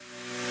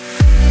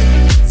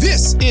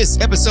This is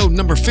episode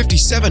number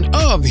 57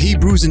 of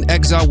Hebrews in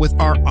Exile with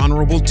our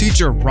honorable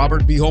teacher,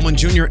 Robert B. Holman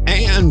Jr.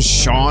 and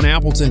Sean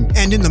Appleton.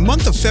 And in the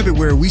month of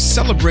February, we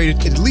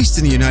celebrated, at least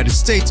in the United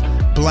States,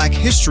 Black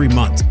History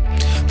Month.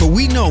 But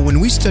we know when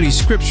we study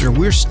scripture,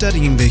 we're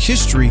studying the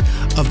history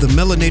of the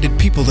melanated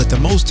people that the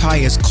Most High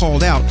has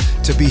called out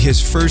to be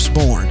his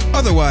firstborn,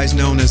 otherwise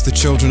known as the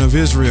children of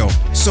Israel.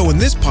 So in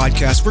this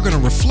podcast, we're going to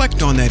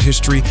reflect on that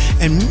history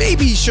and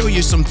maybe show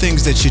you some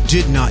things that you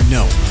did not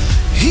know.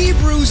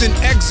 Hebrews in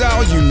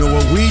Exile, you know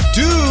what we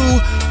do.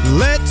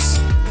 Let's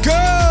go!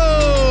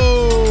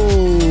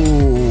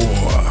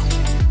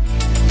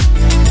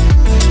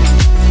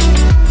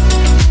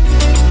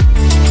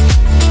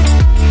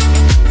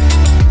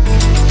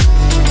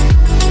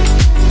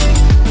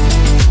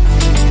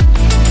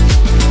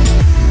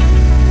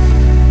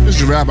 This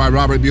is Rabbi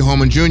Robert B.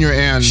 Holman Jr.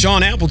 and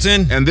Sean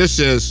Appleton. And this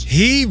is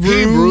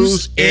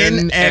Hebrews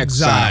in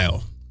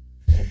Exile.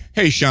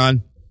 Hey,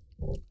 Sean.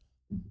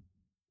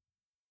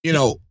 You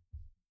know,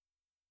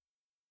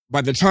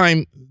 by the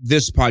time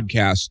this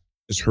podcast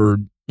is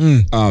heard,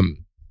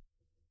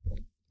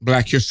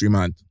 Black History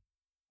Month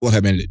will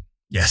have ended.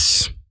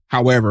 Yes.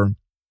 However,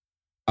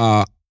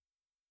 I'm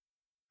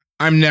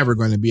never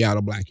going to be out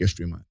of Black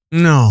History Month.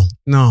 No,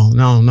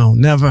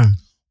 never.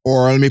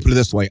 Or let me put it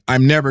this way.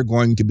 I'm never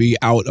going to be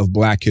out of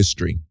Black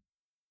history.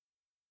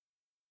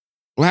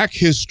 Black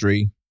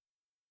history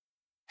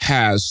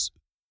has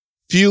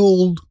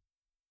fueled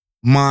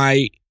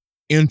my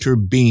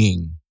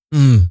interbeing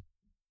to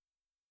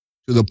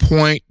the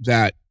point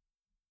that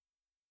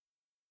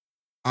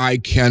I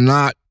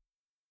cannot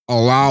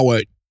allow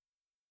it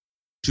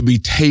to be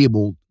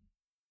tabled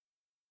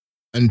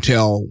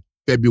until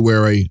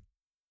February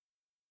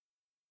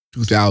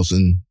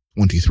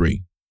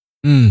 2023.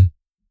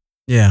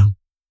 Yeah.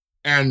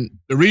 And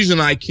the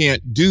reason I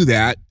can't do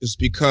that is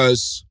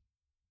because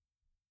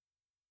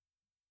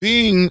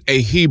being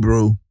a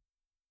Hebrew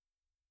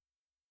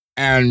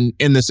and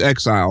in this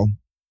exile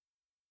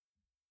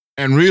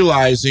and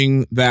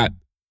realizing that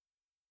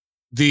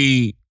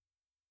the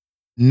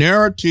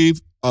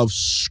narrative of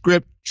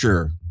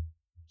scripture,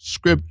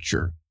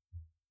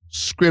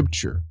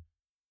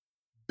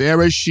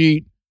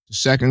 Bereshit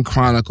to 2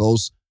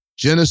 Chronicles,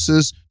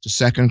 Genesis to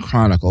 2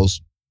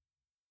 Chronicles,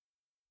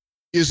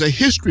 is a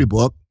history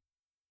book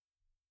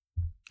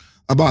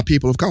about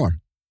people of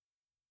color.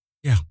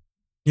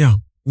 Yeah.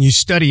 You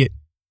study it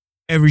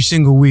every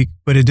single week,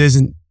 but it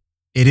isn't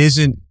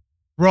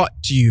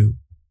brought to you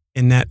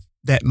in that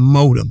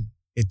modem.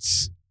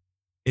 It's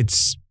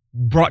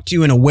brought to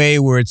you in a way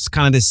where it's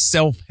kind of this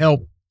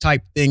self-help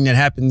type thing that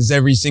happens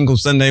every single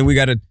Sunday. We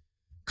got to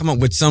come up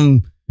with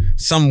some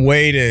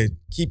way to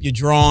keep you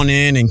drawn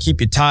in and keep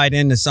you tied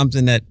into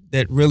something that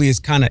really is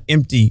kind of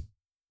empty.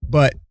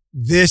 But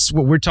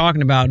what we're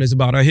talking about is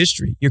about our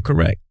history. You're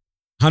correct.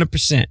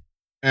 100%.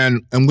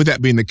 And with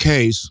that being the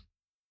case,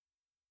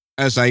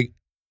 as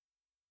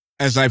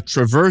I've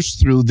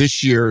traversed through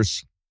this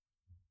year's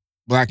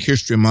Black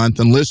History Month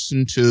and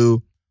listened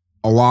to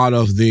a lot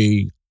of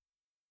the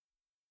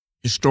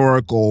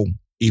historical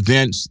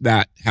events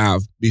that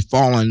have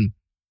befallen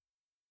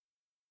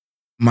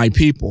my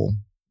people,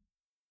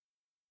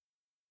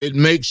 it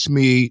makes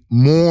me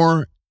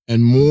more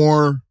and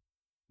more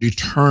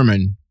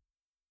determined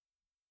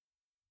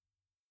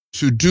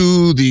to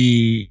do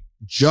the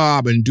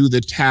job and do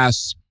the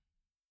tasks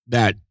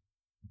that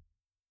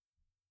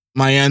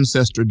my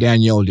ancestor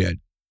Daniel did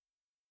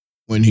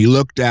when he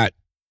looked at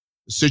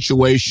the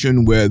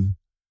situation with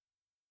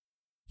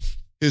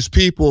his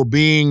people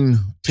being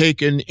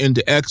taken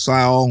into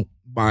exile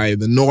by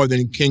the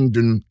northern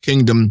kingdom,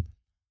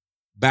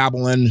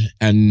 Babylon,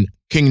 and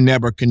King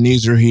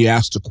Nebuchadnezzar. He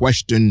asked the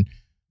question,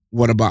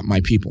 what about my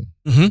people?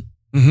 And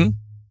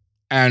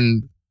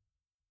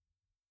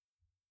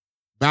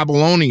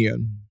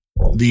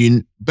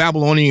the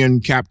Babylonian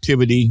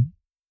captivity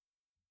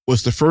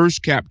was the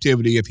first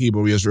captivity of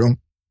Hebrew Israel.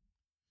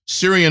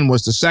 Syrian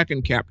was the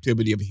second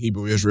captivity of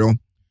Hebrew Israel.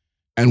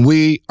 And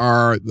we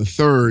are the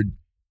third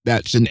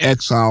that's in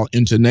exile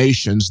into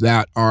nations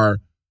that are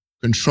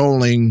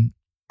controlling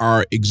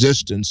our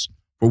existence,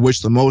 for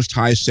which the Most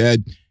High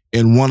said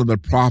in one of the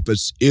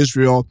prophets,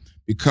 Israel,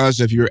 because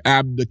of your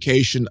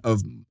abdication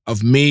of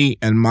me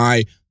and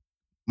my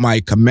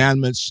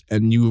commandments,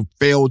 and you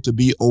failed to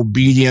be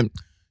obedient,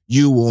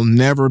 you will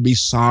never be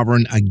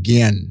sovereign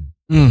again.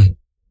 You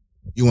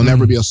will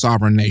never be a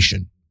sovereign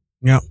nation.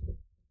 Yeah.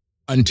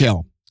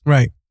 Until.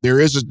 Right. There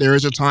is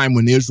a time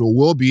when Israel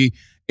will be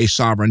a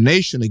sovereign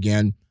nation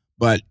again,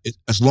 but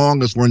as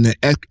long as we're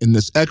in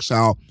this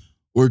exile,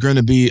 we're going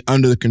to be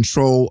under the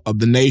control of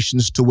the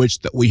nations to which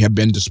that we have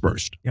been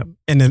dispersed. Yep.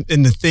 And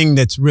the thing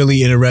that's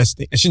really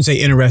interesting, I shouldn't say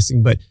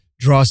interesting, but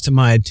draws to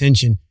my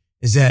attention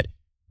is that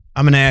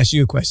I'm going to ask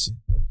you a question.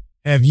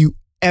 Have you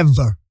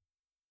ever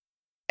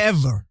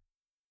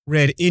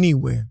read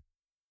anywhere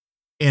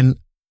in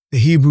the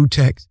Hebrew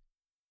text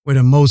where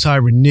the Most High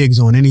reneges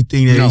on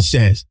anything that he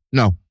says?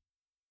 No.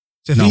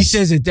 So if he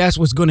says that that's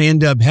what's going to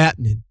end up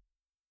happening,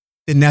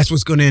 then that's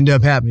what's going to end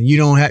up happening.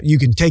 You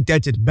can take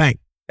that to the bank.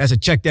 That's a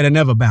check that'll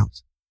never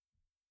bounce.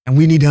 And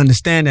we need to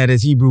understand that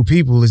as Hebrew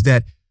people, is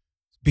that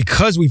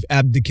because we've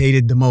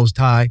abdicated the Most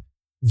High,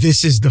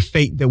 this is the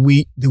fate that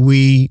we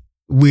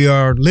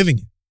are living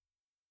in.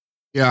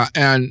 Yeah,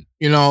 and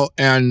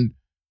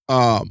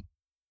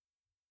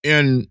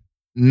in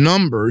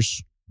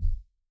Numbers,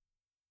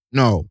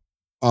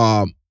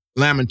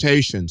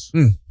 Lamentations.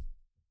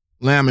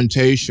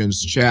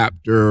 Lamentations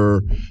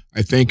chapter,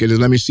 I think it is.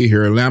 Let me see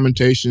here.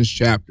 Lamentations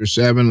chapter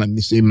 7. Let me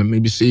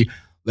see.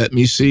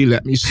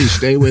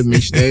 Stay with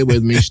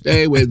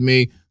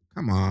me.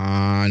 Come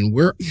on.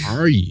 Where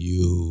are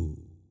you?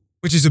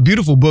 Which is a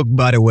beautiful book,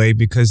 by the way,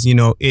 because,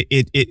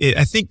 it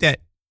I think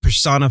that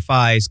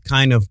personifies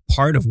kind of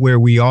part of where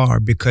we are,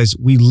 because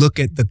we look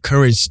at the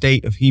current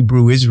state of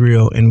Hebrew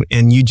Israel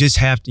and you just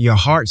have to, your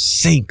heart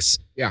sinks.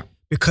 Yeah.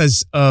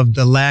 Because of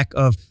the lack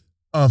of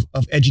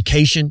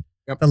education.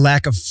 Yep. The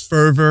lack of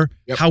fervor,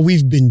 yep. How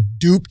we've been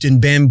duped and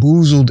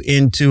bamboozled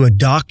into a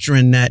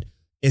doctrine that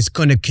is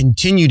going to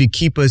continue to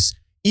keep us,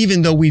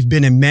 even though we've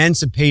been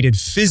emancipated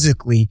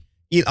physically.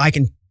 I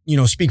can,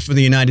 speak for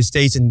the United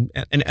States and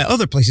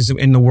other places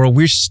in the world.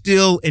 We're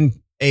still in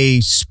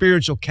a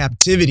spiritual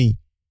captivity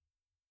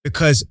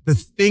because the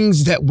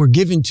things that were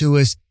given to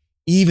us,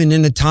 even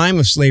in the time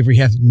of slavery,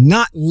 have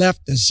not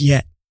left us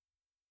yet.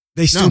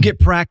 They still get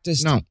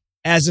practiced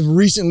as of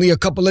recently, a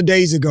couple of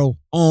days ago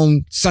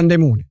on Sunday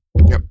morning.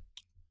 Yep.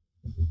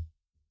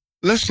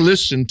 Let's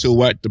listen to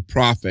what the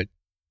prophet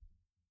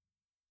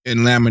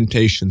in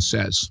Lamentation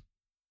says.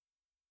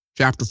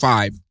 Chapter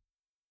 5,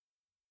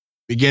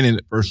 beginning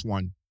at verse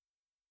 1.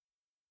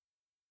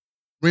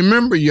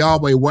 Remember,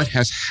 Yahweh, what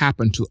has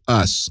happened to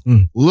us.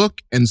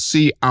 Look and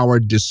see our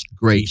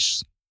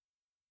disgrace.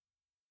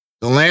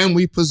 The land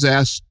we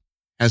possess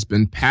has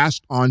been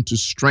passed on to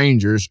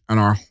strangers and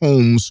our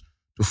homes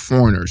to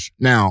foreigners.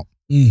 Now,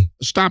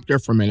 stop there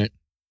for a minute,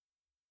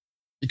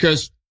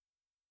 because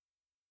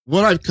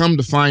what I've come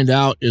to find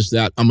out is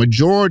that a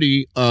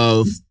majority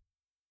of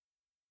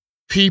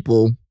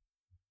people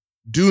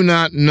do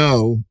not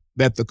know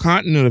that the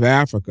continent of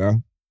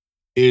Africa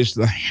is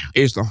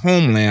the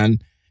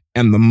homeland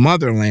and the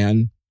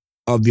motherland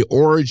of the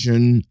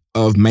origin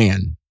of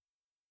man.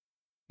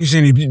 You're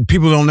saying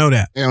people don't know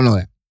that? They don't know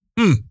that.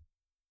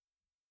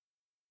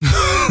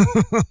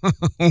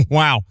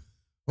 Wow.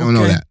 They don't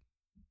know that.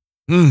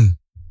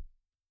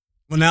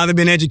 Well, now they've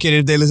been educated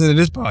if they listen to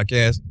this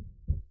podcast.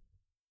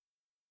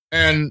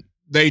 And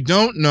they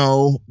don't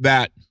know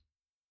that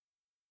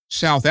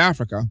South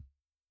Africa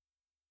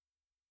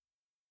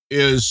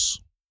is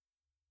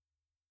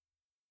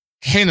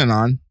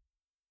Canaan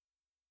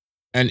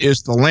and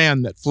is the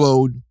land that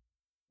flowed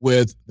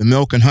with the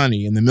milk and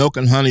honey. And the milk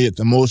and honey that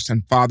the Most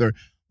High Father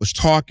was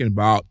talking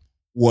about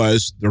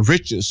was the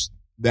riches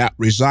that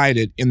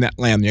resided in that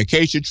land. The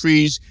acacia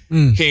trees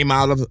were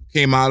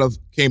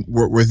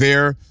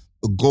there.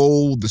 The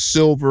gold, the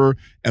silver,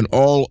 and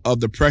all of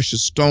the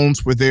precious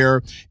stones were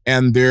there.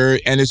 And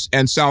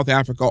South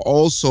Africa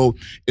also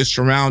is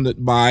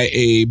surrounded by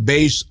a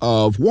base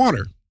of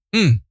water.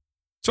 That's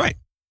right.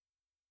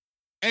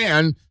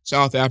 And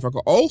South Africa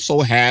also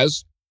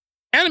has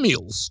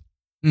animals,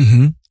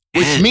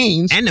 which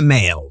means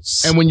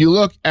animals. And when you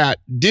look at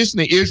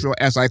Disney Israel,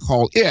 as I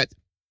call it,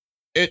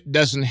 it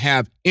doesn't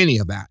have any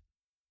of that.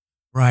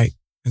 Right.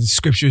 And the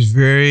scripture is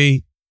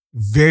very,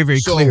 very,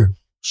 very clear.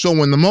 So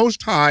when the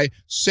Most High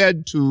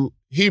said to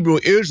Hebrew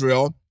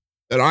Israel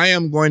that I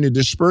am going to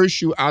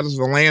disperse you out of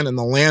the land and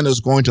the land is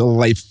going to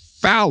lay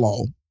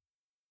fallow,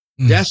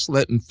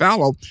 desolate and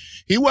fallow,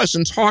 he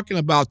wasn't talking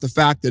about the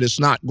fact that it's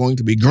not going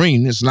to be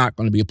green, it's not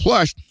going to be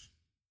plush.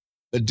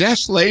 The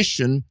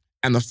desolation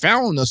and the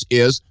foulness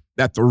is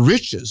that the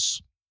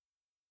riches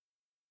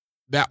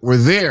that were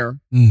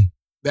there,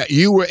 that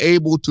you were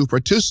able to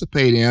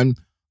participate in,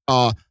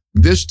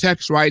 this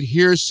text right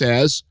here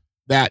says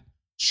that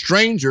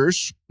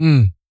strangers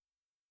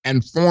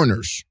and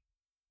foreigners,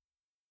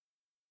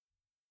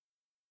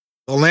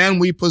 the land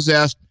we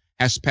possessed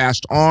has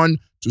passed on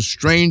to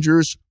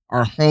strangers,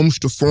 our homes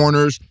to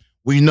foreigners.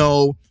 We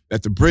know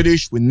that the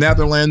British, the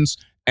Netherlands,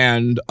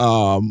 and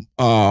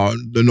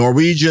the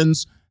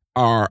Norwegians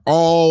are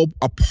all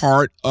a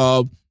part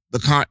of the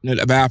continent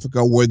of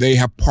Africa, where they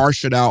have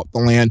parceled out the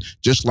land,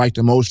 just like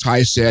the Most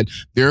High said.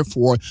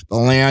 Therefore, the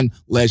land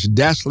lays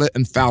desolate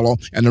and fallow.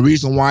 And the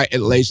reason why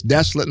it lays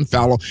desolate and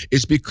fallow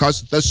is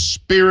because the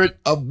Spirit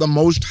of the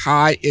Most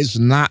High is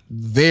not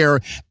there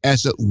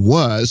as it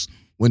was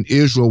when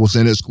Israel was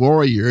in its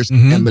glory years,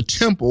 and the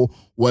temple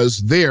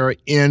was there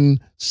in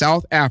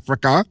South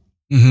Africa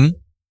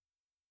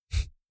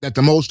that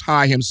the Most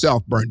High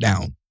himself burnt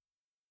down.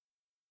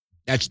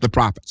 That's the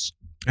prophets.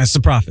 That's the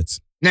prophets.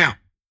 Now,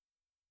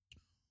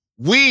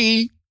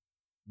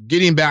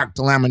 getting back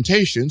to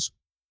Lamentations,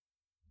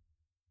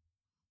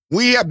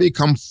 we have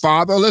become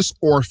fatherless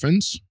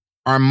orphans.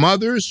 Our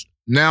mothers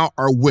now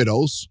are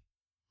widows.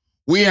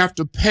 We have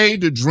to pay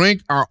to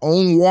drink our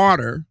own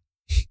water.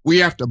 We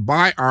have to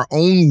buy our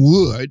own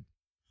wood.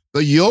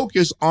 The yoke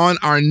is on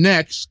our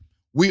necks.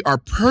 We are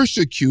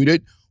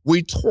persecuted.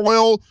 We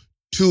toil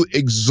to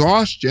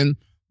exhaustion.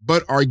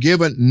 but are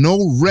given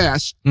no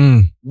rest.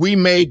 We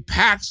made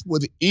pacts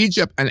with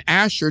Egypt and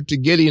Asher to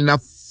get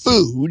enough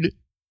food.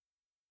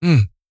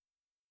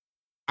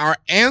 Our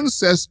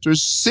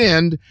ancestors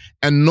sinned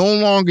and no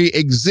longer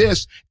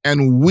exist,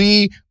 and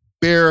we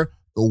bear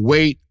the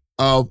weight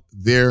of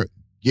their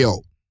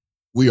guilt.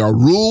 We are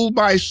ruled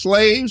by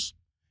slaves,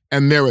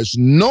 and there is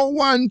no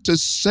one to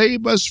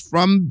save us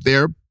from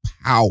their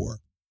power.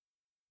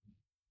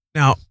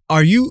 Now,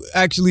 are you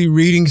actually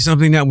reading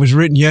something that was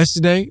written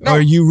yesterday? No. Or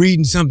are you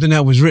reading something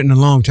that was written a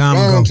long time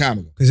ago? Long time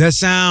ago. Because that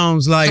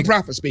sounds like... That's a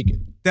prophet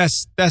speaking.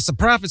 That's a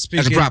prophet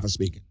speaking. That's a prophet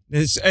speaking.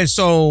 And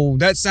so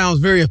that sounds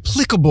very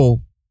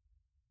applicable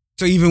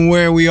to even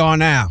where we are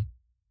now.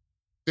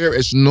 There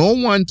is no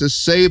one to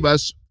save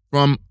us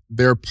from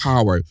their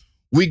power.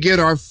 We get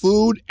our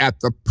food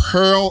at the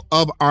peril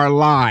of our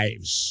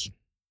lives.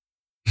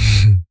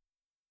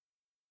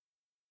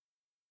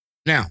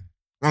 Now,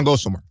 I'm going to go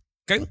somewhere.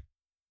 Okay.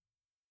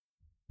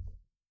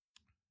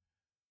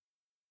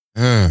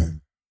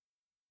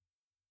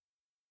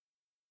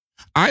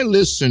 I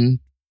listened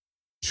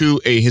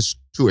to a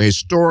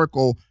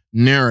historical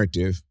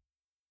narrative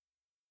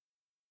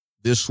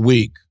this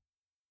week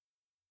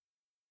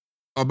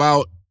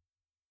about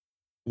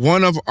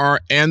one of our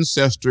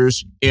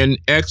ancestors in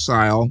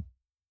exile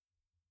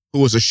who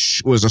was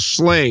a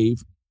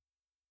slave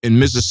in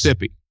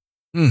Mississippi.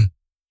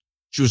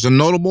 She was a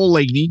notable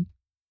lady.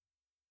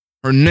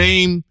 Her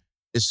name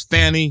is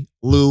Fannie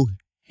Lou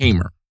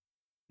Hamer.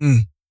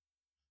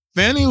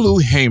 Fannie Lou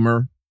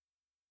Hamer,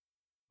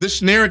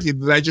 this narrative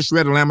that I just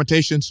read in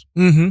Lamentations,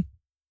 and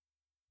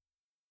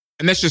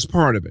that's just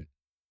part of it.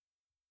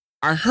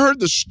 I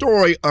heard the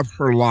story of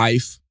her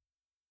life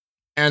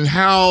and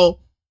how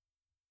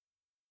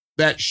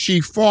that she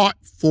fought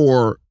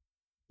for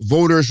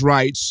voters'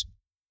 rights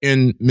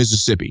in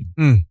Mississippi.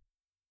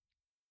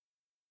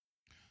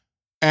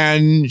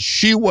 And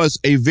she was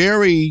a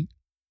very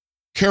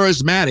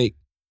charismatic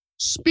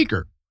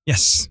speaker.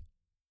 Yes.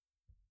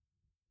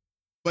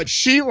 But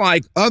she,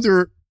 like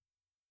other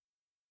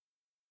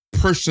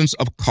persons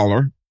of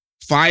color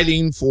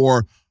fighting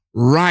for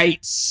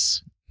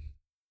rights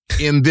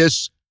in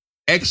this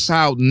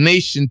exiled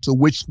nation to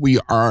which we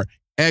are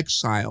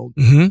exiled,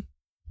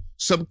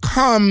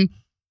 succumb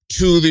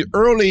to the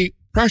early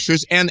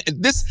pressures. And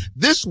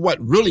this what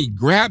really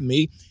grabbed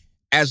me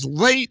as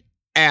late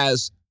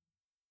as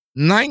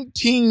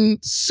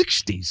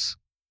 1960s.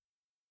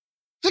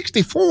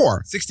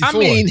 64. I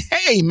mean,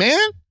 hey,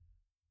 man.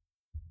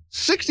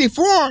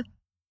 64.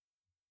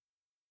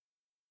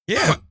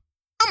 Yeah.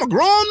 I'm a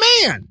grown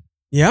man.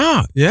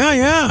 Yeah.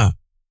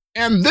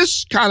 And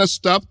this kind of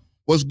stuff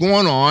was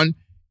going on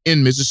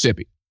in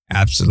Mississippi.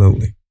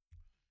 Absolutely.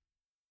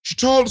 She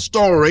told a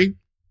story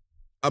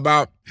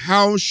about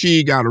how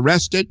she got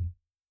arrested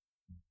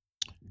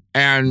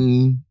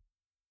and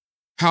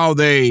how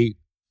they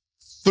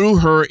threw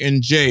her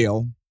in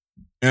jail.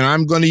 And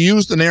I'm going to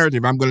use the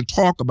narrative. I'm going to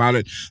talk about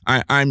it.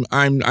 I'm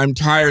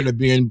tired of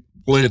being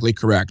politically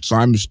correct, so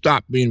I'm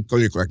stop being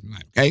politically correct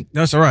tonight. Okay,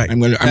 that's all right.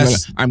 I'm going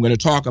to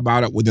talk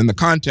about it within the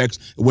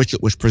context in which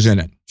it was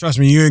presented. Trust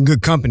me, you're in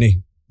good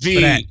company.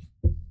 The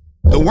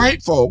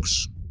white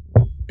folks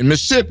in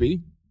Mississippi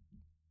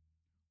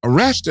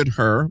arrested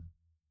her,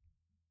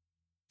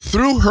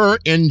 threw her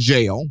in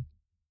jail,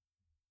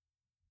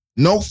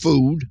 no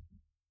food,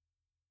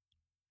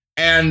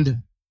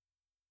 and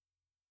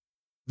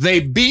they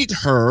beat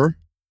her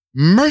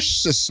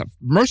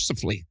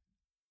mercifully.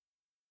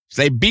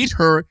 They beat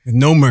her with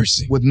no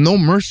mercy.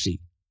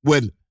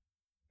 With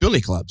billy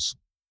clubs.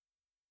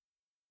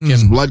 She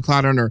has blood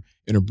clot in her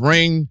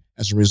brain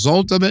as a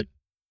result of it.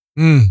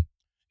 And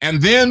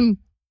then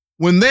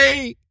when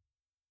they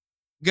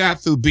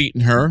got through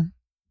beating her,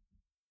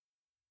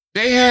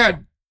 they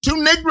had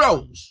two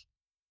Negroes.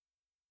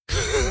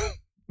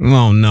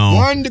 Oh, no.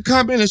 One to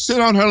come in and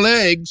sit on her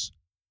legs,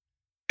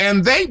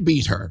 and they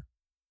beat her.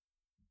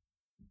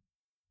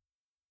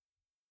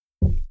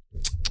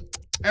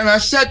 And I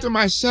said to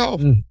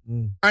myself,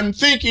 I'm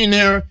thinking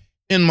there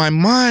in my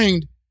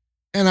mind,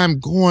 and I'm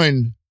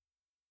going,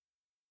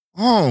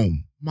 oh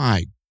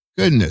my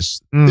goodness,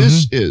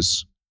 this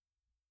is,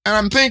 and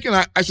I'm thinking,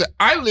 I said,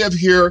 I live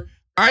here.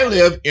 I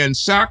live in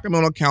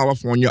Sacramento,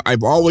 California.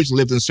 I've always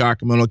lived in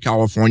Sacramento,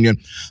 California.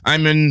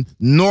 I'm in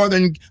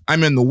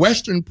the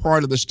western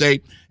part of the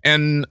state,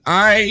 and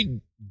I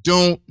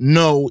don't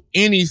know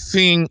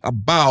anything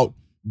about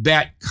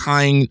that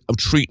kind of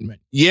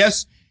treatment.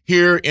 Yes,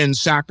 here in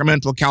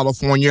Sacramento,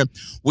 California,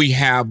 we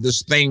have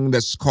this thing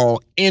that's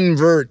called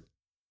invert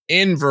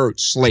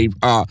slave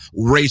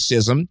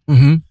racism.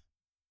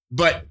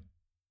 But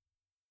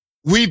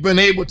we've been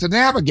able to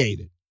navigate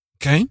it.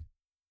 Okay.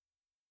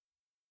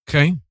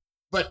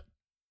 But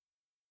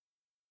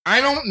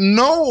I don't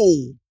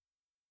know.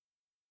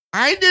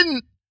 I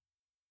didn't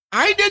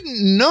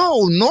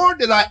know, nor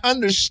did I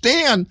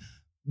understand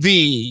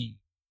the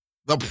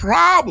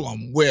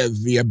problem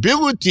with the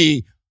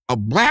ability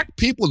of black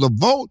people to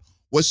vote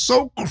was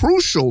so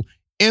crucial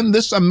in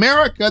this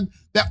America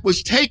that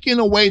was taking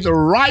away the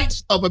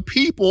rights of a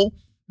people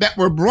that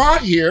were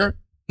brought here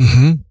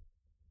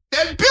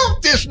that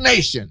built this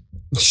nation.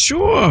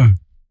 Sure.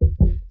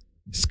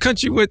 This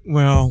country with,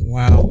 wow.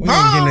 We're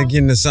going to get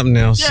into something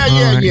else. Yeah,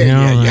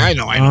 I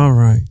know. All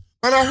right.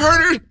 But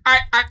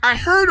I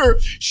heard her,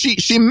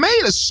 she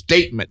made a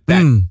statement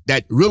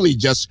that really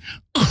just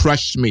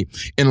crushed me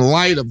in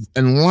light of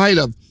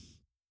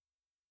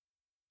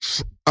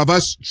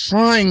us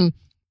trying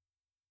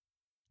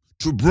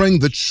to bring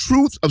the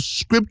truth of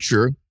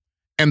Scripture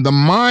and the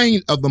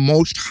mind of the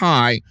Most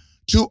High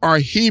to our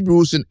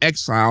Hebrews in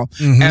exile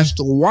as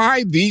to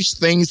why these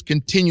things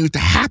continue to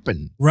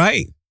happen.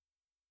 Right.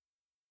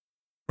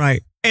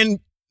 And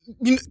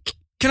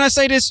can I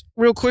say this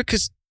real quick?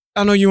 Because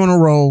I know you're on a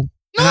roll.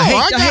 No,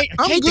 I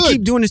hate to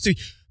keep doing this to you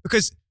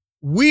because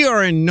we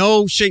are in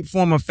no shape,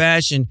 form, or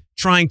fashion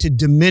trying to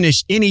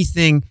diminish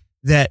anything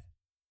that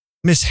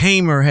Miss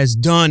Hamer has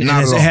done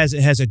has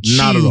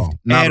achieved.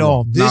 Not at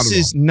all. This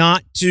is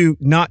not to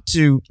in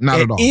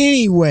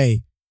any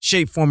way,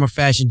 shape, form, or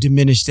fashion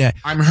diminish that.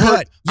 I'm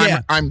hurt. But,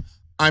 yeah, I'm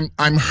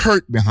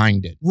hurt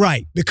behind it.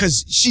 Right,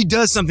 because she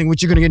does something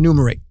which you're going to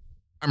enumerate.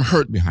 I'm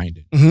hurt behind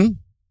it.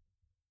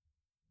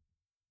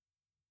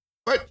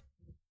 But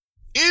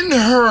in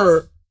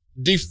her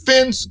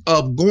defense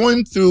of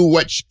going through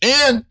what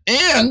and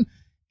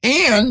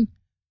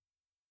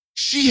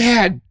she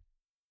had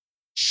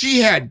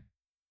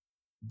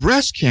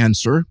breast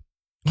cancer.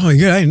 Oh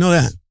yeah, I didn't know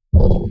that.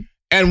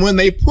 And when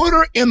they put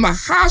her in the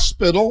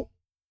hospital,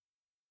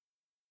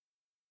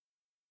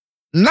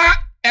 not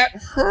at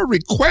her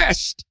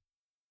request,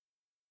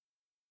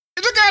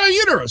 they took out her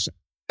uterus.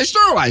 They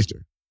sterilized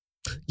her.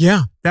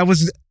 Yeah, that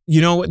was.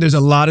 There's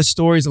a lot of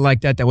stories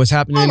like that was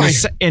happening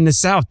in the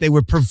South. They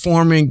were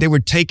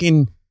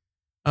taking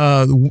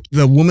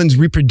the woman's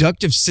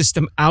reproductive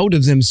system out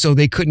of them so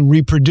they couldn't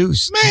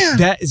reproduce. Man,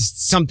 that is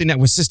something that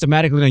was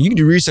systematically done. You can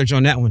do research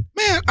on that one.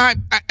 Man,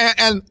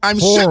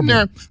 I'm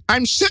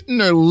sitting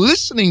there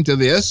listening to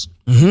this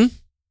in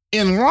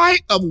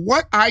light of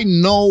what I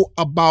know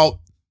about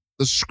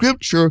the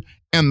Scripture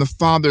and the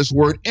Father's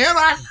Word. And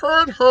I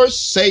heard her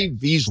say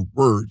these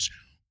words,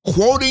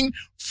 quoting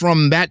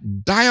from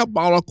that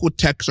diabolical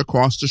text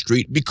across the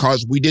street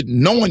because we didn't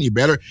know any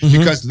better,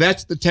 because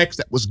that's the text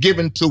that was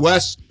given to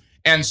us.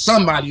 And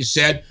somebody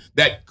said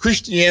that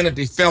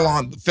Christianity fell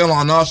on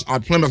us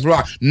on Plymouth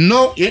Rock.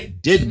 No,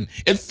 it didn't.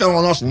 It fell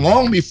on us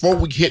long before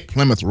we hit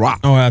Plymouth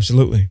Rock. Oh,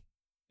 absolutely.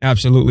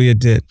 Absolutely, it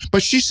did.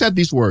 But she said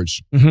these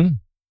words.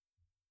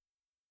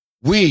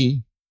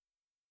 We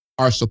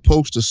are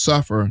supposed to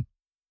suffer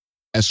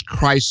as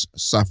Christ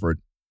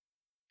suffered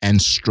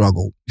and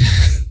struggled.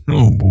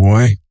 Oh,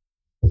 boy.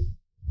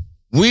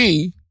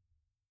 We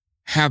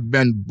have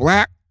been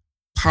black,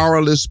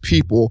 powerless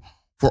people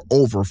for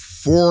over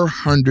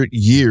 400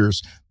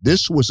 years.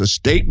 This was a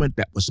statement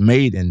that was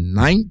made in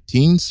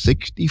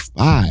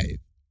 1965.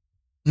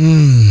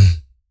 You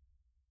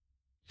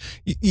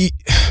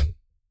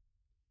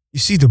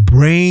see the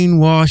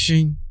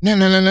brainwashing?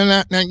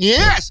 No.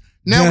 Yes.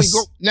 Now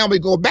we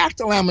go back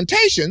to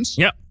Lamentations.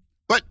 Yep.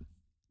 But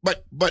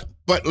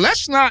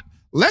let's not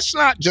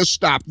just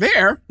stop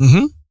there.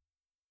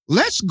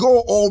 Let's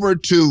go over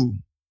to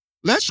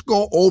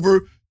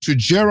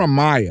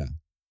Jeremiah.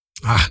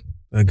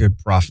 A good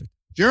prophet.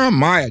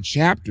 Jeremiah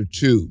chapter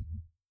 2.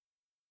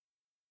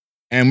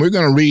 And we're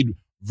going to read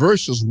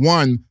verses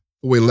 1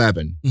 through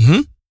 11.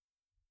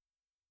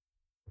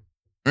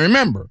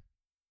 Remember,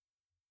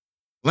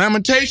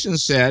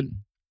 Lamentations said,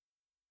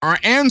 our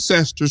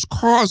ancestors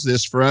caused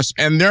this for us,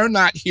 and they're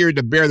not here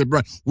to bear the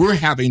brunt. We're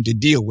having to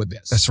deal with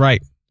this. That's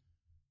right.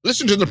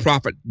 Listen to the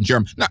prophet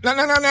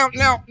Jeremiah.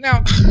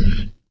 Now.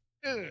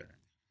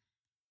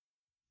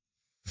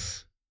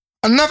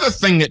 Another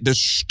thing that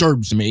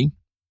disturbs me.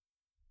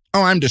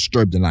 Oh, I'm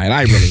disturbed tonight.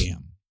 I really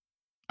am.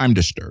 I'm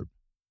disturbed.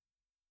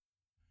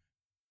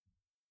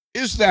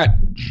 Is that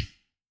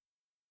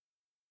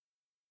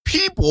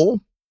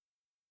people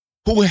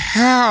who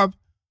have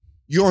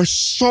your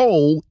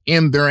soul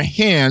in their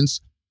hands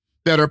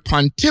that are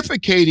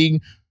pontificating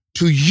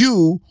to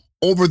you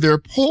over their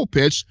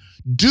pulpits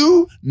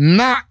do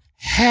not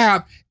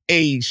have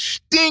a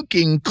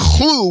stinking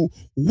clue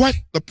what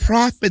the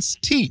prophets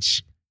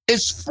teach.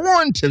 It's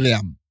foreign to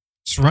them.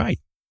 That's right.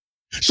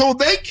 So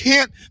they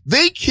can't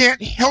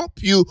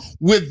help you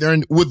with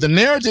the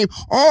narrative.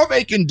 All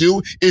they can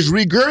do is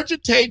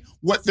regurgitate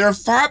what their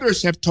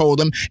fathers have told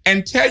them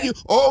and tell you,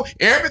 oh,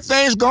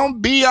 everything's going to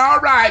be all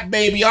right,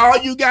 baby. All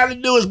you got to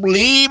do is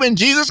believe in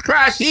Jesus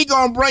Christ. He's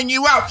going to bring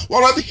you out.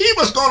 Well, if he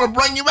was going to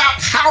bring you out,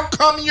 how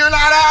come you're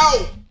not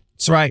out?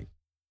 That's right.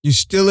 You're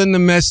still in the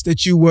mess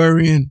that you were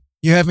in.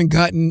 You haven't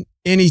gotten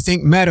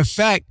anything. Matter of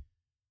fact,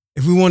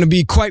 if we want to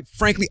be quite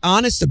frankly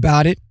honest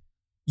about it,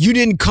 you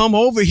didn't come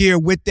over here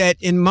with that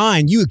in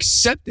mind. You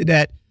accepted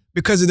that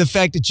because of the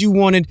fact that you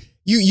were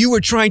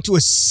trying to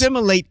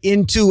assimilate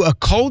into a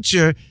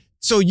culture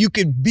so you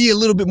could be a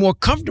little bit more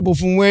comfortable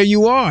from where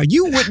you are.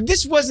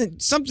 This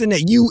wasn't something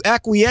that you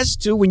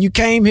acquiesced to when you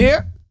came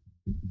here.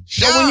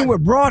 Sean, when you were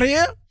brought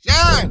here.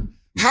 Sean,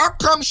 how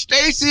come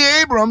Stacey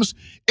Abrams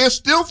is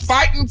still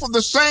fighting for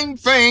the same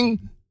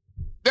thing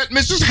that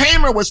Mrs.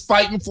 Hamer was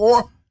fighting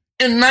for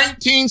in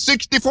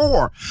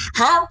 1964?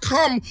 How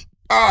come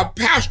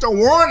Pastor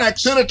Warnock,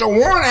 Senator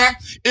Warnock,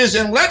 is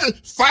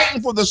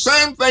fighting for the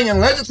same thing in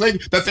legislature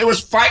that they was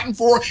fighting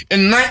for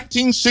in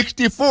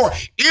 1964?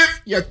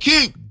 If you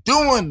keep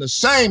doing the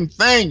same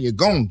thing, you're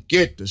going to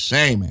get the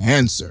same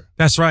answer.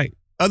 That's right.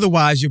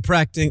 Otherwise, you're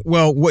practicing,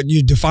 well, what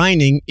you're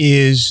defining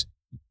is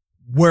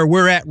where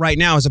we're at right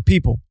now as a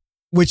people,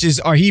 which is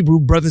our Hebrew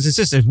brothers and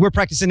sisters. We're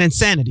practicing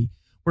insanity.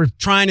 We're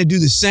trying to do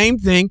the same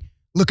thing,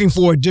 looking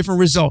for a different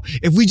result.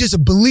 If we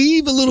just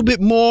believe a little bit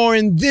more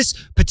in this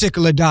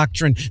particular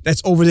doctrine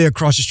that's over there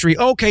across the street,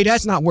 okay,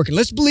 that's not working.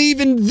 Let's believe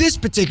in this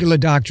particular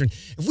doctrine.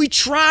 If we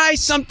try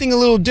something a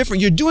little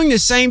different, you're doing the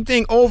same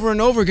thing over and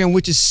over again,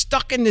 which is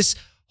stuck in this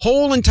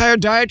whole entire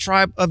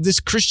diatribe of this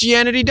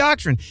Christianity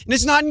doctrine. And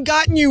it's not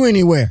gotten you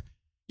anywhere.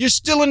 You're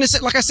still in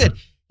this, like I said,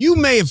 you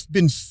may have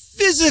been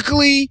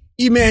physically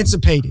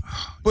emancipated,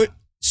 but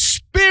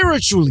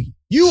spiritually,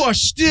 you are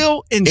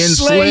still in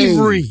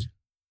slavery.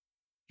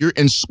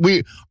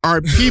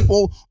 Our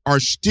people are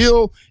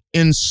still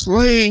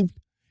enslaved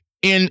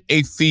in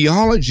a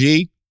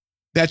theology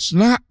that's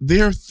not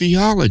their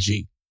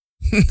theology.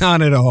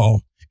 Not at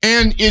all.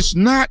 And it's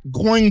not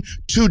going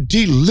to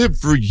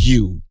deliver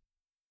you.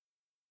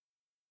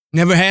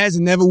 Never has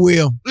and never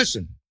will.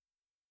 Listen.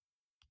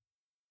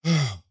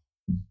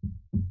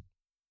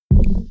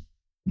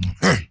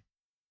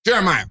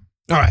 Jeremiah.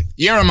 All right.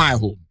 Jeremiah,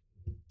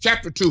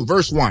 chapter 2,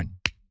 verse 1.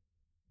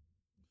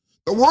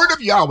 The word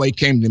of Yahweh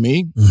came to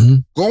me.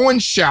 Go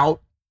and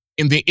shout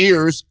in the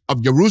ears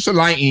of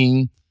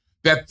Jerusalem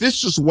that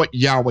this is what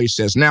Yahweh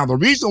says. Now, the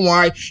reason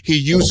why he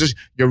uses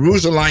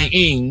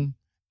Jerusalem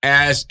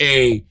as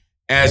a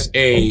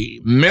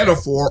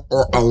metaphor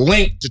or a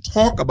link to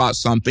talk about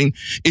something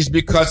is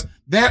because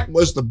that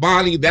was the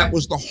body, that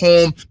was the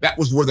home, that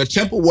was where the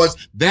temple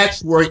was,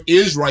 that's where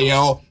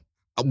Israel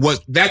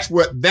was, that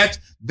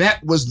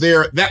was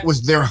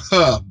their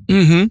hub.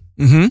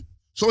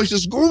 So he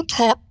says, go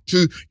talk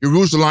to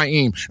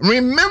Jerusalem.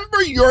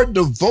 Remember your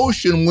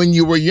devotion when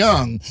you were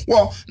young.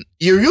 Well,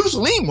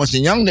 Jerusalem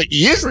wasn't young,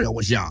 Israel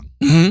was young.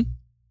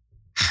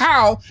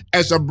 How,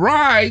 as a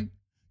bride,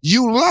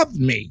 you loved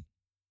me.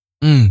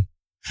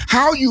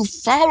 How you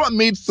followed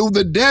me through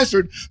the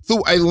desert,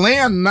 through a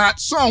land not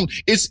sown.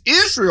 It's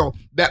Israel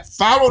that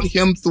followed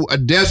him through a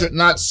desert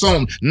not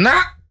sown,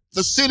 not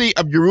the city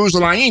of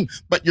Jerusalem,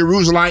 but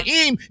Jerusalem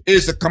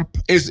is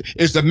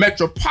the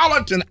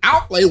metropolitan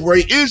outlay where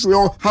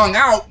Israel hung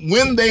out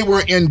when they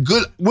were in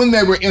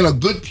a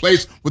good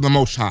place with the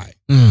Most High.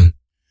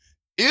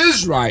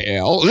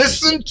 Israel,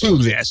 listen to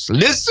this.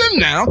 Listen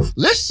now.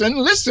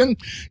 Listen.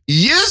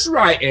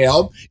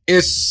 Israel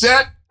is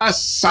set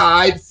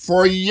aside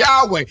for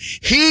Yahweh.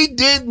 He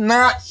did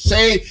not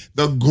say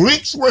the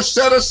Greeks were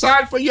set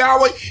aside for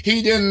Yahweh.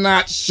 He did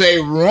not say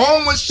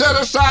Rome was set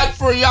aside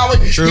for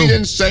Yahweh. True. He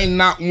didn't say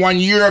not one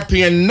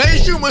European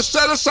nation was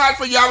set aside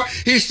for Yahweh.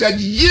 He said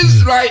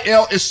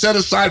Israel is set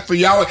aside for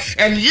Yahweh.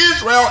 And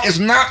Israel is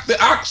not the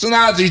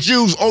Ashkenazi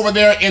Jews over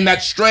there in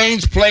that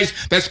strange place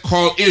that's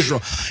called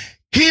Israel.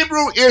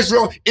 Hebrew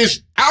Israel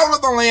is out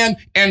of the land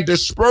and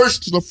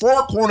dispersed to the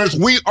four corners.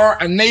 We are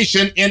a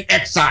nation in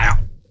exile.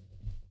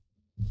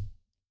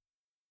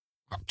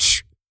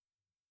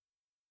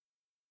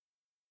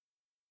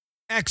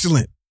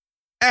 Excellent.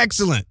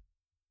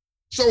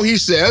 So he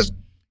says,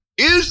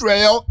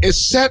 Israel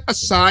is set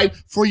aside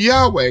for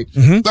Yahweh,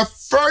 the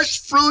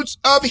first fruits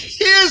of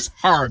his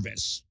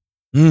harvest.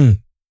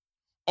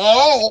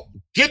 All,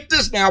 get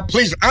this now,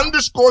 please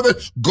underscore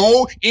this.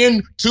 Go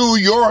into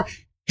your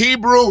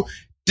Hebrew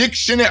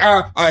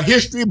dictionary,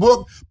 history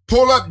book,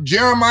 pull up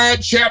Jeremiah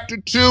chapter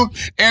 2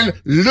 and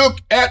look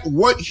at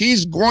what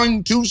he's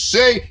going to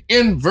say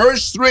in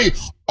verse 3.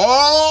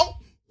 All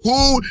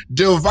who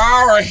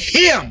devour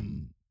him.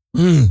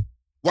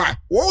 Why?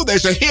 Whoa,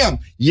 there's a him.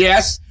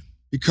 Yes,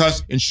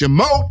 because in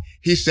Shemot,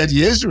 he said,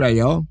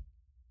 Israel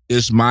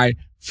is my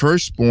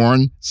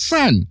firstborn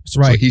son. That's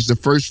right. So he's the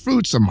first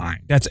fruits of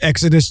mine. That's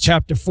Exodus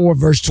chapter 4,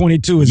 verse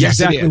 22 is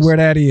exactly where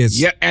that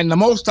is. Yeah, and the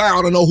Most High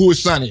ought to know who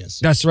his son is.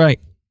 That's right.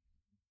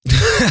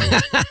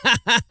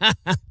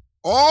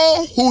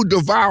 All who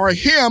devour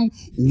him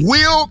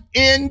will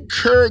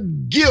incur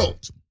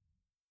guilt.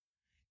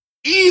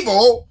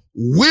 Evil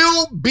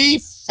will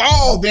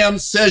befall them,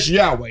 says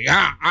Yahweh.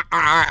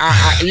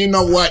 You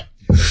know what?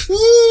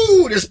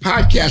 Ooh, this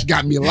podcast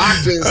got me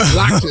locked in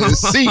the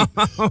seat.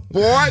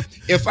 Boy,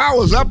 if I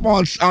was up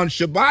on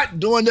Shabbat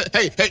doing the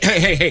hey.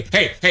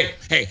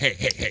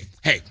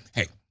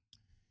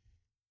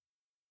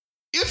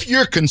 If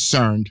you're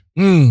concerned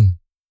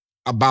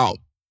about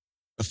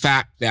the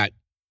fact that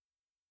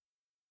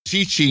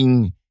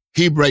teaching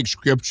Hebraic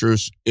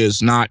scriptures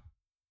is not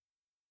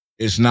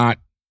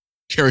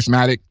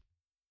charismatic,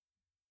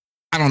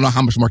 I don't know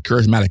how much more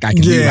charismatic I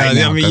can be right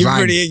now. I mean,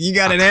 you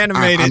got it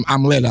animated.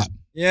 I'm lit up.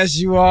 Yes,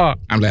 you are.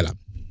 I'm lit up.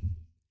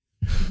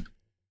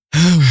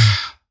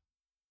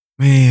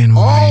 Man.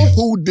 All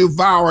who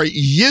devour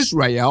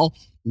Israel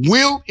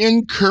will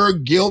incur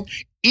guilt.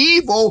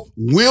 evil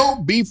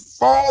will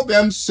befall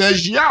them,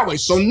 says Yahweh.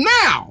 So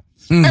now,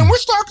 and we're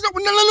still talking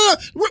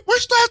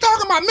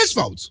about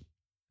misvotes.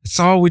 That's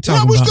all we're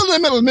talking we're about. Still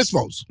in the middle of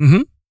misvotes.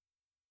 Mm-hmm.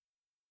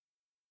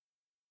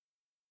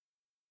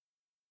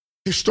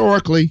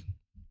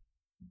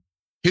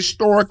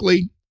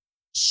 Historically,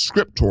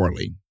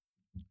 scripturally,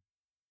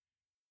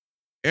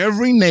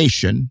 every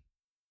nation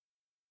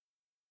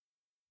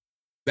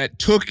that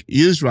took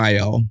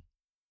Israel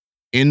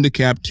into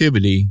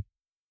captivity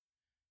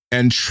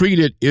and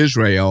treated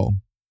Israel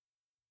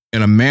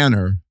in a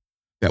manner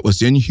that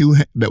was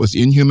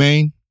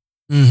inhumane,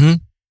 mm-hmm.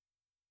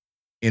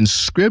 in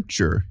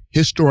scripture,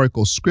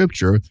 historical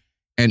scripture,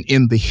 and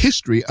in the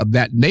history of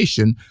that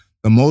nation,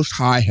 the Most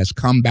High has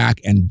come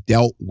back and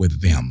dealt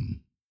with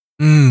them.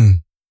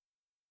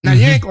 Now,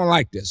 you ain't going to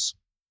like this.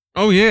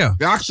 Oh, yeah.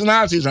 The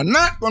Ashkenazis are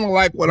not going to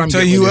like what I'm going to say.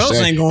 Tell you who else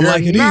ain't going to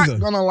like it either. You're not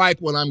going to like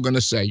what I'm going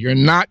to say. You're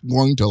not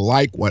going to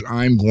like what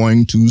I'm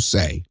going to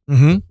say.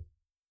 Mm-hmm.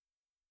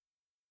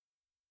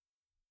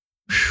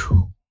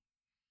 Whew.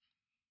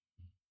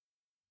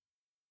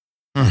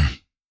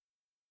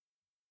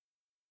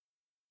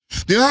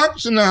 The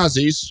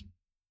Ashkenazis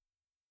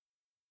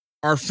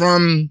are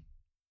from,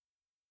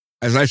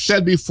 as I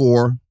said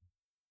before,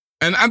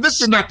 and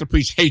this is not to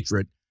preach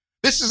hatred.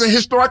 This is a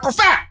historical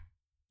fact.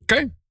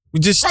 Okay. We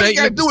just state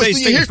your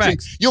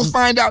facts. You'll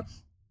find out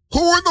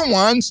who are the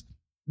ones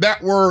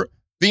that were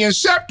the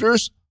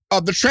inceptors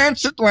of the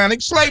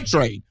transatlantic slave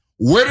trade.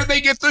 Where did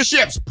they get their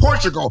ships?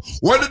 Portugal.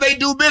 Where did they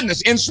do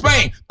business? In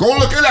Spain. Go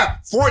look it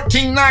up.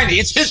 1490.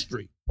 It's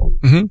history.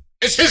 Mm-hmm.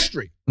 It's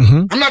history.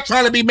 Mm-hmm. I'm not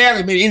trying to be mad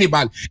at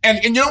anybody.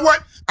 And you know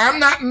what? I'm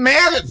not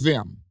mad at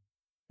them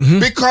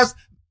because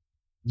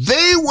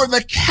they were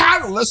the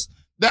catalyst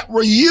that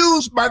were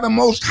used by the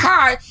Most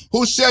High,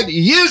 who said,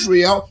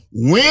 Israel,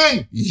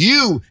 when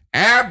you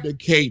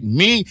abdicate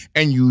me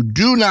and you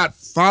do not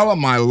follow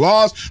my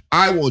laws,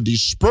 I will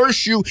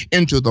disperse you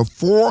into the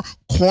four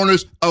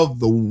corners of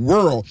the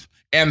world.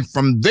 And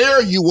from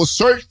there, you will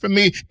search for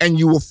me and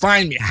you will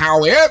find me.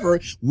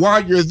 However,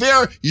 while you're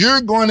there,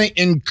 you're going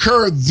to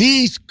incur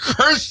these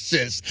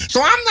curses.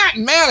 So I'm not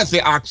mad at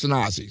the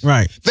Ashkenazis.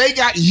 Right. They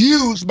got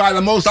used by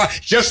the Most High,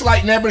 just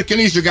like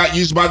Nebuchadnezzar got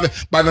used by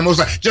the Most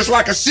High, just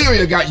like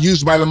Assyria got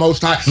used by the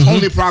Most High. Mm-hmm.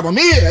 Only problem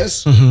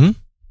is, I'm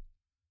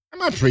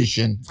not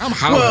preaching. I'm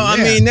hollering. Well, I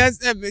mean,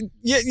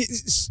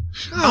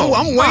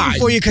 I'm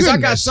waiting for you because I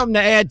got something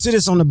to add to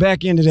this on the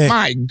back end of that.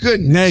 My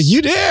goodness. Now,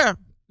 you there.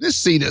 Let's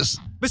see this.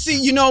 But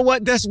see, you know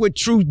what? That's what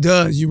truth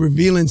does. You're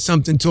revealing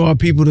something to our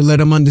people to let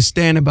them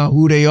understand about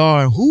who they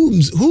are,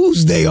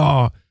 whose they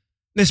are.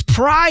 There's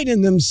pride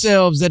in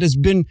themselves that has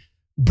been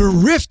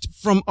bereft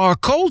from our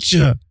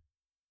culture.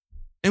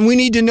 And we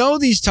need to know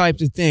these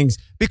types of things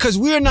because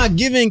we are not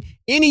giving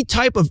any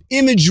type of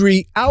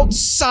imagery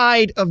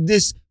outside of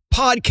this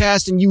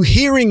podcast and you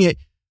hearing it,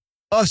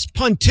 us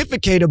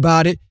pontificate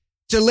about it,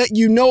 to let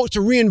you know, to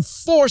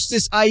reinforce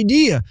this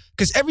idea.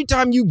 Because every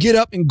time you get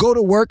up and go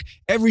to work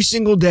every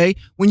single day,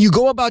 when you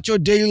go about your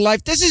daily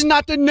life, this is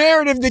not the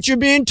narrative that you're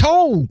being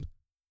told.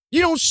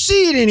 You don't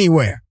see it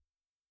anywhere.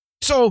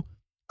 So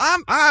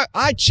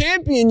I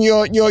champion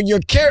your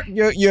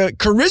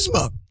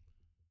charisma.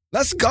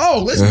 Let's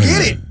go. Let's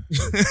get it.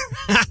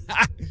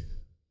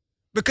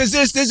 Because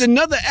there's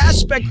another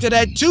aspect to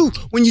that too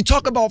when you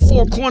talk about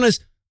four corners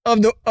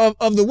of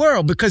the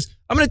world. Because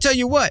I'm going to tell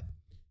you what,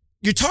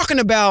 you're talking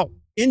about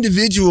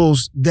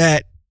individuals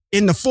that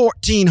in the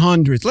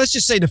 1400s, let's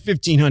just say the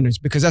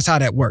 1500s, because that's how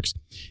that works.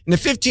 In the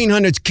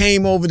 1500s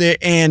came over there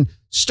and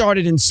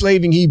started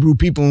enslaving Hebrew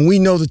people. And we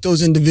know that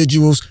those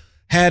individuals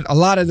had a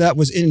lot of that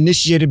was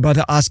initiated by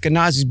the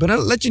Ashkenazis. But I'll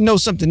let you know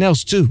something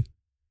else too.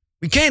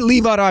 We can't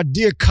leave out our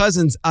dear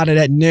cousins out of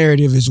that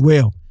narrative as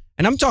well.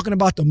 And I'm talking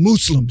about the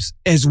Muslims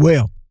as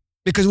well.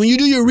 Because when you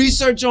do your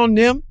research on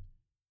them,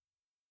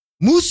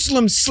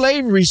 Muslim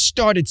slavery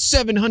started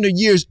 700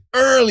 years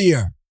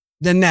earlier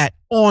than that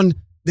on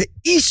the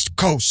east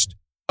coast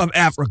of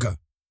Africa.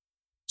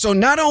 So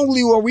not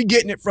only are we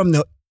getting it from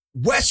the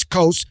west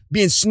coast,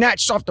 being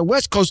snatched off the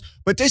west coast,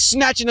 but they're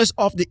snatching us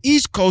off the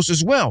east coast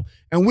as well.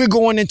 And we're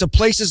going into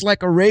places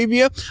like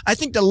Arabia. I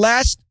think the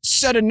last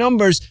set of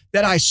numbers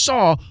that I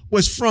saw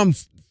was for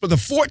the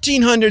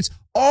 1400s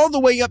all the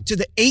way up to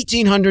the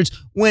 1800s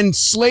when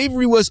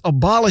slavery was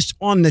abolished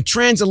on the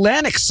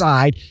transatlantic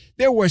side.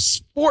 There were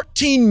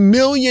 14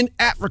 million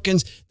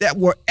Africans that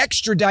were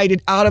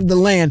extradited out of the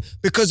land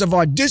because of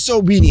our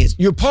disobedience.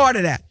 You're part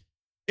of that.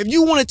 If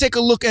you want to take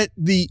a look at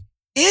the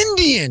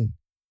Indian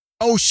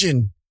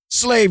Ocean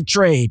slave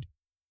trade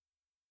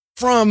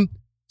from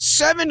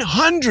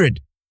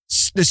 700,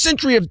 the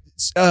century of,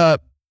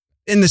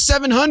 in the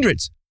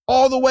 700s,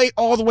 all the way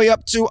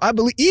up to, I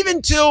believe,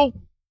 even till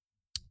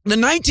the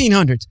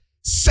 1900s,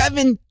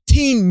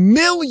 17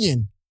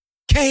 million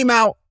came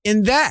out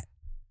in that.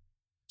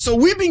 So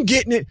we've been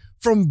getting it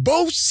from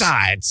both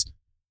sides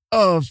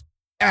of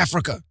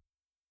Africa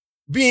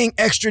being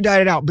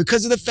extradited out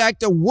because of the fact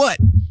that what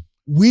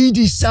we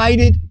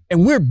decided,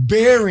 and we're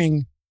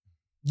bearing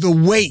the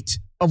weight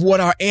of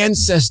what our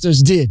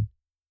ancestors did.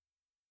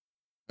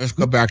 Let's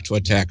go back to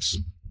a text.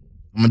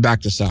 I'm going to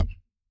back this up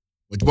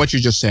with what you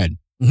just said.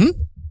 Mm-hmm.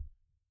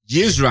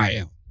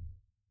 Israel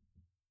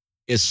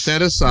is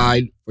set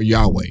aside for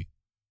Yahweh,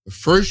 the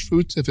first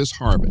fruits of his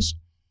harvest.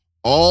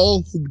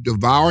 All who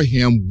devour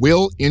him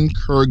will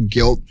incur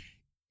guilt.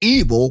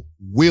 Evil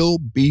will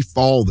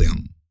befall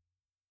them.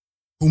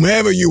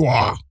 Whomever you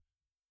are.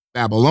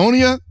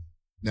 Babylonia,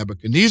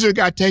 Nebuchadnezzar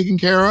got taken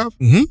care of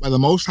by the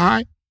Most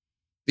High.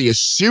 The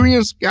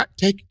Assyrians got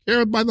taken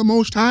care of by the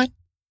Most High.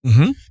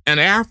 Mm-hmm. And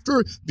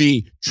after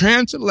the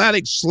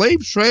transatlantic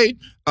slave trade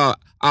out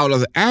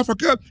of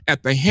Africa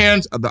at the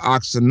hands of the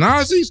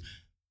Ashkenazis,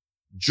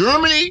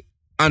 Germany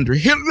under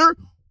Hitler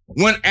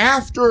went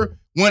after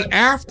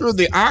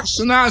the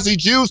Ashkenazi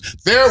Jews.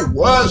 There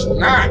was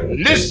not,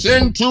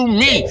 listen to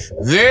me,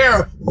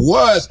 there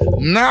was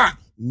not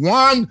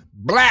one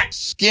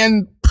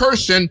black-skinned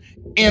person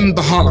in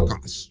the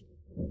Holocaust.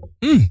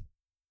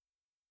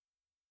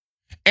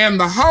 And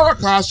the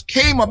Holocaust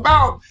came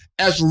about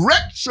as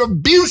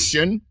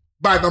retribution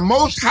by the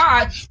Most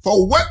High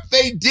for what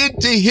they did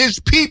to his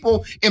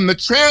people in the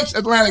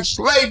transatlantic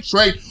slave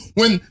trade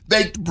when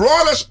they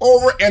brought us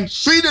over and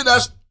treated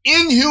us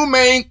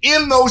inhumane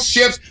in those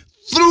ships,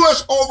 threw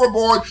us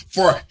overboard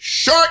for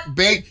shark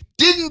bait,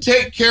 didn't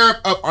take care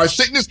of our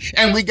sickness,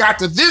 and we got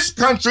to this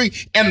country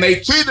and they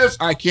treated us,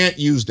 I can't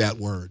use that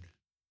word.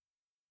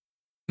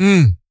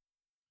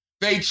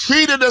 They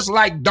treated us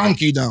like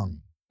donkey dung.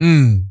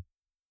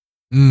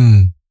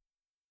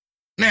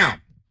 Now,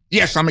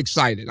 yes, I'm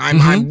excited.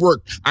 I'm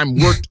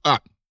worked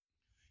up.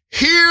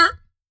 Hear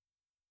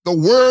the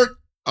word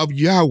of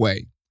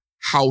Yahweh,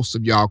 house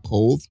of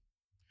Yaakov,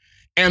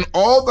 and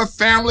all the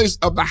families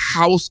of the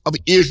house of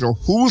Israel.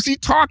 Who's he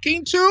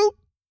talking to?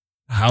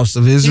 The house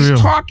of Israel.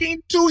 He's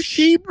talking to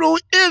Hebrew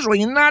Israel.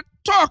 He's not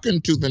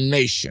talking to the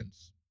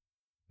nations.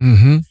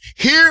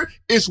 Here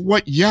is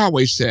what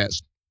Yahweh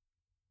says.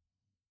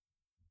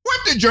 What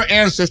did your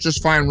ancestors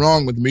find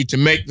wrong with me to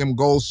make them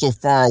go so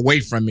far away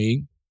from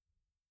me?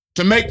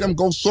 To make them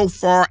go so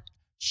far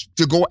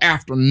to go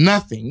after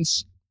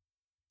nothings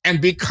and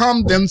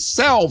become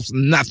themselves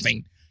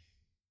nothing?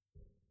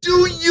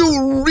 Do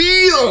you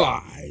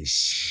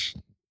realize,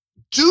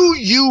 do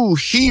you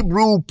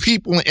Hebrew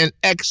people in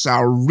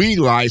exile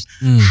realize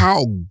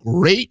how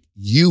great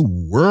you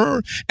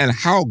were and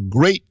how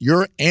great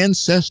your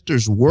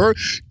ancestors were?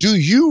 Do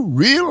you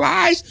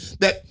realize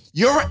that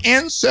your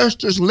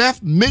ancestors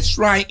left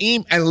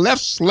Mitzrayim and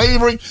left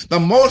slavery? The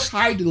Most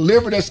High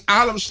delivered us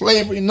out of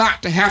slavery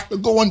not to have to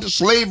go into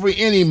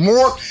slavery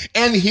anymore.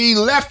 And he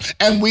left,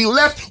 and we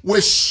left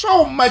with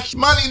so much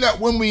money that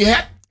when we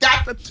had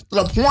got to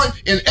the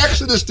point in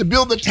Exodus to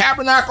build the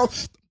tabernacle,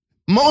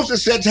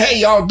 Moses said, hey,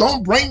 y'all,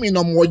 don't bring me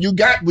no more. We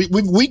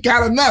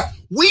got enough.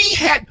 We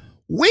had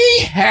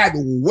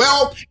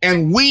wealth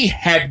and we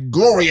had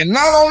glory. And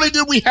not only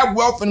did we have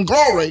wealth and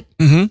glory,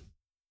 come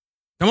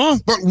on,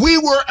 but we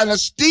were an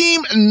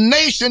esteemed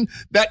nation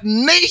that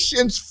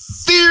nations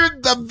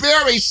feared the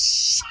very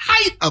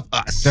sight of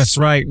us. That's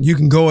right. You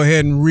can go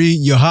ahead and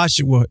read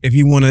Yehoshua if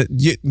you want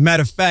to.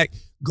 Matter of fact,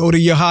 go to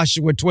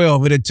Yehoshua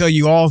 12. It'll tell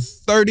you all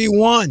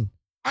 31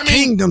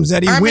 kingdoms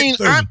that he went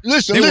through.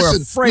 They were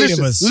afraid of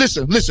us.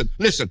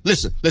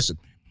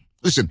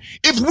 Listen.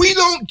 If we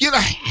don't get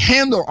a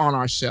handle on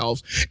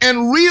ourselves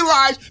and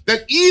realize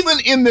that even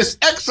in this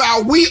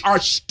exile, we are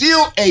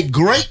still a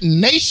great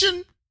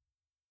nation,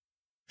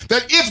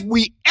 that if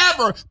we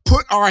ever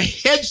put our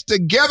heads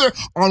together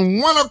on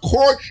one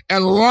accord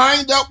and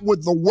lined up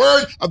with the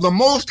word of the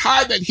Most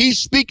High that he's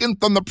speaking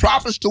from the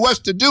prophets to us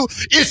to do,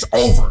 it's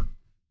over.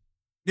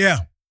 Yeah.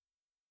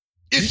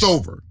 It's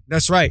over.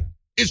 That's right.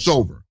 It's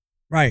over.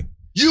 Right.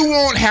 You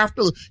will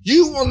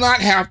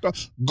not have to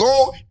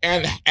go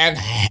and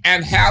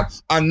have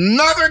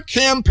another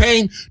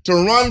campaign to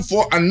run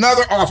for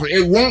another office.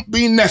 It won't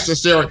be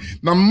necessary.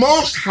 The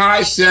Most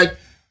High said,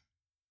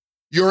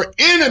 your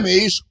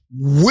enemies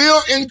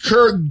will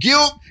incur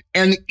guilt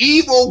and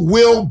evil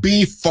will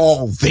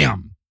befall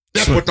them.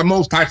 That's what the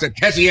Most High said.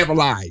 Has he ever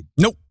lied?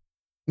 Nope.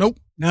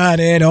 Not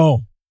at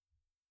all.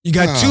 You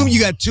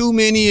got too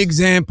many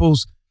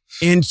examples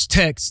in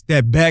text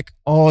that back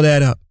all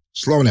that up.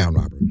 Slow down,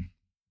 Robert.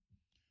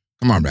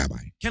 Come on, Rabbi.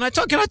 Can I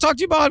talk to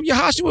you about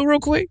Yehoshua real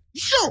quick?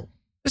 Sure.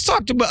 Let's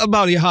talk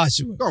about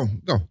Yehoshua. Go.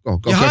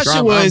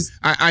 Yehoshua is.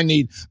 I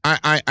need, ding!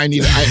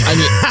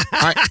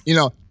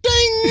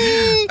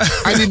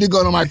 I need to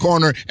go to my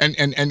corner and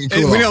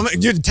cool off.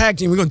 You're the tag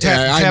team. We're going to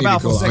tab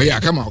out for a second. Yeah,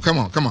 come on.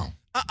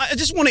 I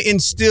just want to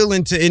instill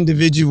into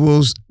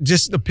individuals,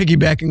 just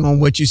piggybacking on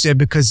what you said,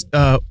 because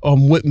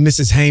on what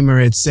Mrs.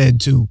 Hamer had said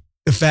too,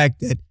 the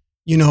fact that,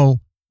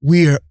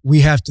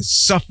 we have to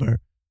suffer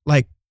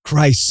like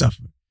Christ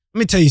suffered. Let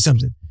me tell you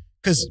something,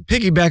 because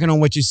piggybacking on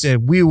what you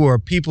said, we were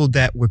people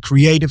that were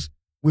creative.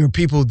 We were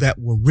people that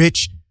were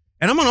rich.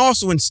 And I'm going to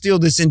also instill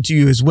this into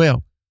you as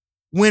well.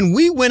 When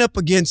we went up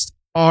against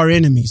our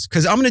enemies,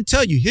 because I'm going to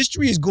tell you,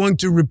 history is going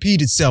to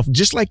repeat itself.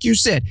 Just like you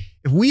said,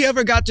 if we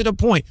ever got to the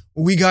point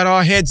where we got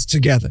our heads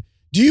together,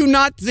 Do you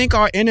not think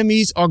our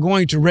enemies are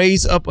going to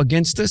raise up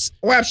against us?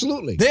 Oh,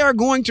 absolutely. They are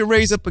going to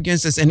raise up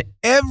against us. And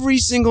every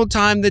single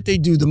time that they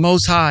do, the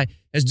Most High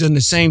has done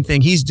the same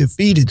thing. He's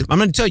defeated them. I'm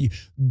going to tell you,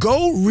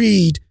 go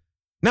read,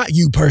 not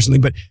you personally,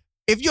 but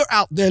if you're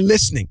out there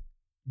listening,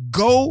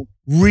 go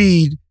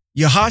read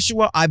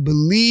Yahshua. I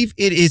believe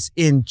it is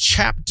in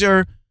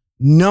chapter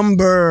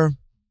number,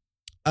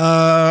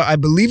 I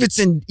believe it's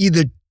in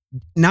either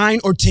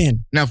 9 or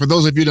 10. Now, for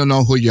those of you who don't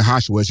know who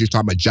Yahshua is, you're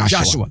talking about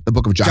Joshua. The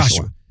book of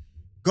Joshua.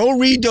 Go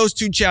read those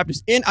 2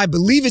 chapters. I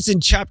believe it's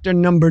in chapter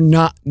number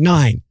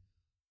 9,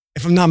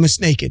 if I'm not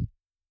mistaken.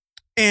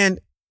 And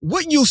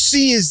what you'll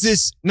see is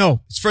this.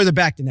 No, it's further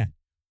back than that.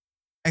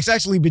 It's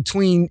actually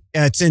between,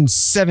 it's in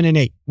 7 and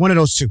 8. One of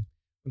those 2.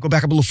 We'll go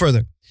back up a little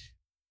further.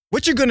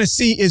 What you're going to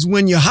see is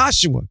when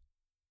Yahshua,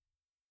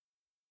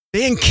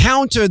 they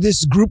encounter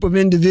this group of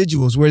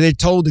individuals where they're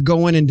told to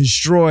go in and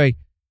destroy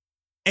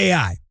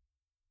AI.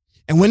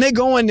 And when they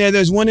go in there,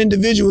 there's one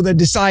individual that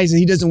decides that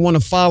he doesn't want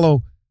to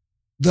follow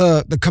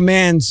the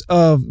commands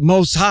of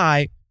Most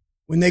High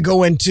when they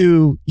go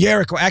into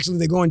Jericho. Actually,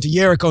 they go into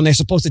Jericho and they're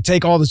supposed to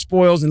take all the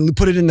spoils and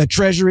put it in the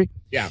treasury.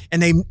 Yeah.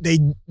 And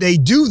they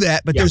do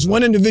that, but there's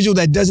one individual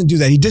that doesn't do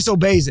that. He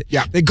disobeys it.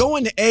 Yeah. They go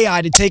into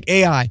AI to take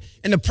AI.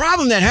 And the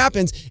problem that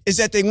happens is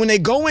that when they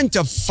go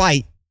into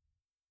fight,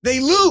 they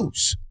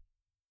lose.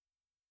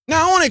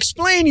 Now, I want to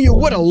explain to you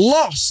what a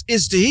loss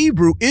is to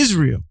Hebrew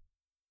Israel.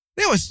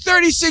 There were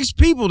 36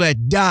 people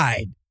that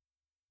died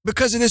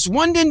because of this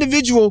one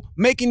individual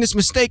making this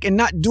mistake and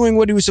not doing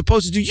what he was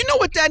supposed to do. You know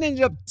what that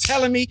ended up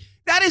telling me?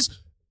 That is,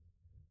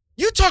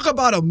 you talk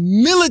about a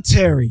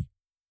military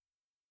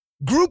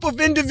group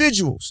of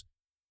individuals.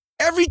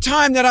 Every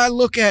time that I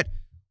look at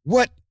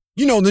what,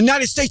 the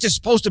United States is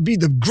supposed to be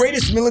the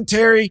greatest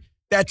military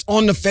that's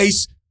on the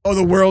face of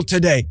the world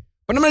today.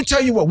 But I'm going to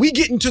tell you what, we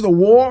get into the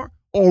war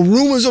or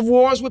rumors of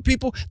wars with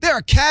people, there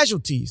are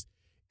casualties.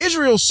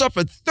 Israel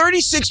suffered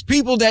 36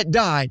 people that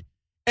died,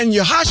 and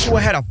Yahshua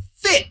had a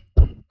fit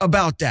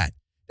about that.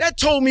 That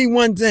told me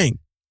one thing,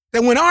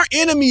 that when our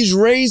enemies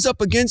raise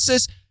up against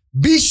us,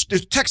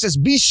 the text says,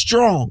 be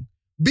strong,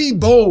 be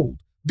bold,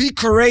 be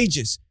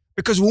courageous.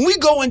 Because when we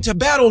go into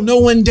battle, no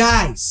one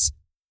dies.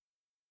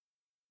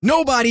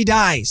 Nobody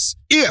dies.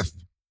 If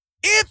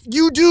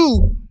you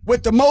do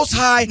what the Most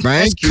High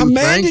has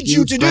commanded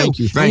you to do,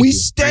 and we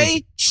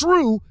stay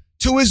true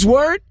to his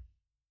word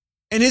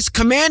and his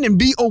command and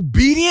be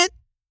obedient,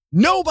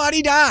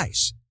 nobody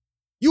dies.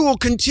 You will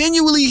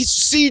continually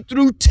see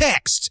through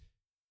text.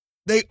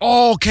 They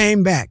all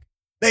came back.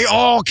 They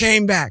all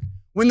came back.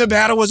 When the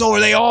battle was over,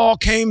 they all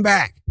came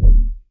back.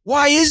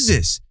 Why is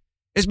this?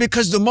 It's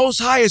because the Most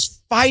High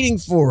is fighting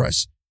for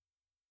us.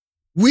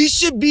 We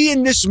should be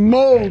in this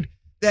mode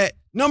that,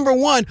 number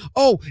one,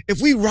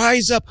 if we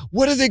rise up,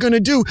 what are they going to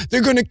do?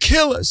 They're going to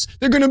kill us.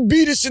 They're going to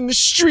beat us in the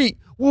street.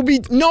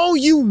 No,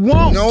 you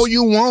won't. No,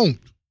 you won't.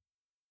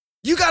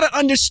 You got to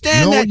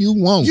understand that. No, you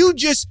won't.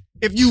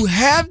 If you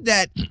have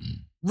that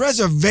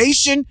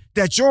reservation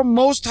that your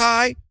Most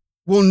High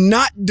will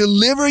not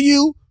deliver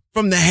you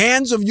from the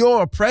hands of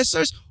your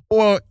oppressors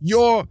or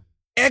your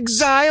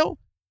exile,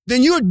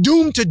 then you're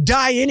doomed to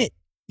die in it.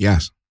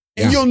 Yes.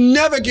 And you'll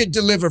never get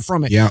delivered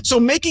from it. Yeah. So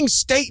making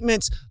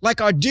statements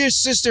like our dear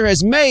sister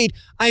has made,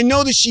 I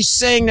know that she's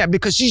saying that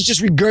because she's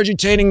just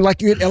regurgitating,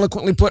 like you had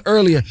eloquently put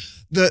earlier,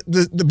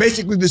 the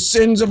basically the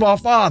sins of our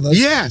fathers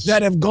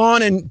that have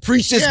gone and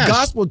preached this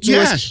gospel to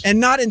us and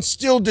not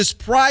instilled this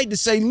pride to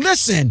say,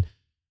 listen,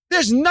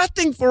 there's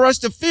nothing for us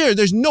to fear.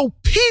 There's no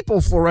people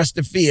for us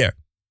to fear.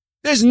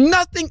 There's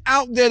nothing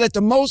out there that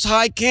the Most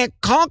High can't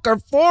conquer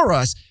for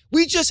us.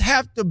 We just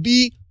have to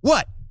be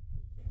what?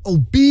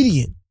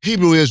 Obedient.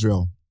 Hebrew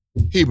Israel.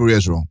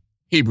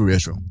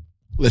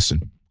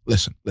 Listen.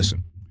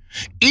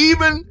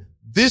 Even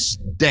this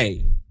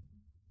day,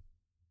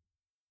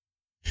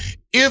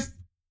 if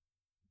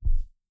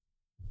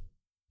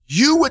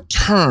you would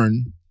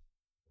turn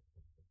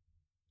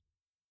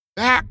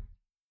back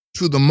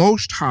to the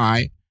Most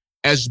High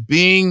as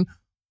being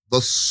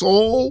the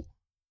sole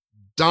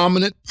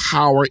dominant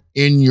power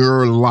in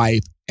your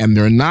life, and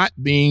there not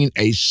being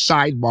a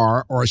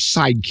sidebar or a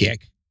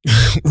sidekick.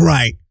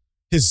 Right.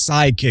 His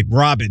sidekick,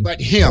 Robin. But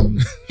him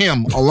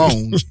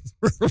alone.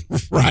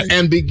 Right.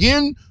 And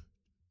begin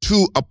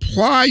to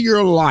apply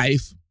your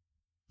life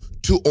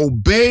to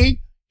obey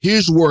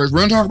his words. We're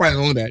going to talk about it in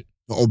a little bit.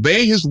 To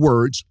obey his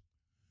words,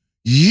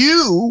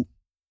 you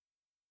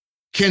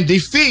can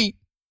defeat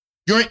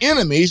your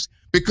enemies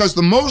because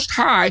the Most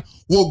High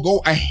will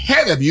go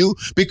ahead of you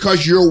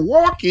because you're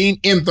walking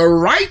in the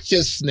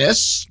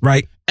righteousness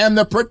and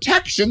the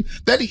protection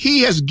that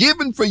he has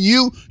given for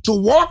you to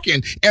walk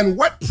in. And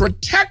what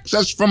protects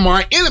us from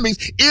our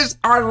enemies is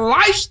our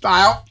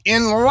lifestyle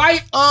in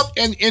light of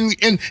and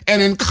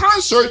in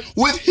concert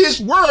with his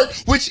word,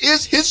 which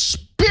is his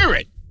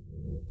spirit.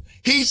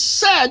 He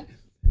said,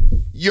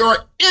 your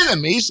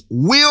enemies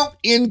will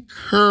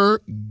incur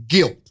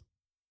guilt.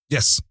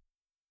 Yes.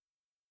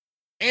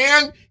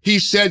 And he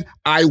said,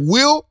 I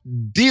will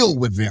deal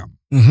with them.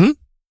 Mm-hmm.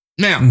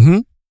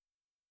 Now,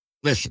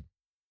 listen,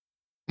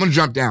 I'm going to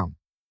jump down.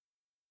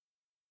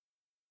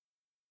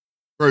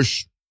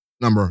 Verse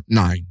number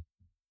 9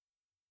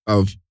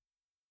 of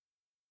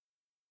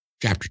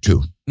chapter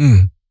 2.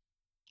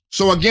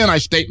 So again, I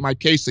state my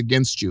case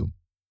against you,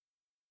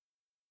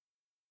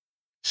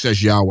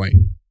 says Yahweh.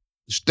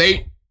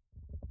 State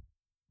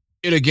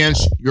it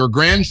against your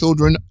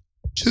grandchildren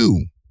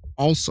too,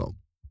 also.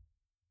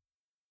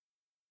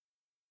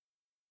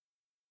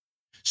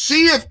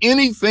 See if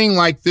anything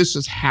like this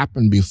has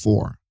happened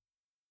before.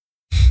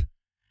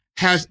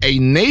 Has a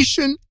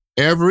nation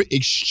ever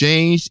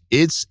exchanged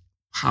its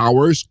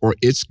powers or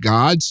its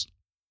gods?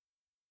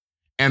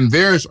 And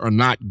theirs are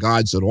not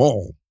gods at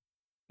all.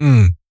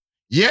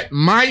 Yet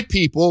my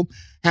people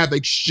have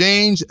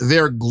exchanged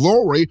their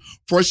glory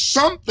for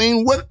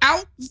something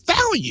without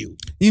value.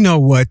 You know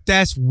what?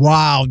 That's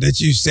wild that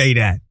you say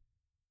that.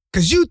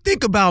 Because you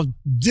think about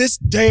this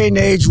day and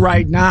age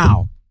right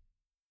now.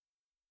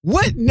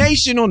 What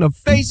nation on the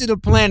face of the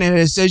planet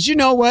that says, you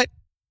know what?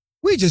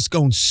 We just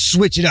gonna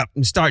switch it up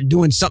and start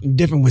doing something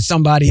different with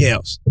somebody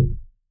else.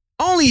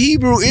 Only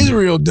Hebrew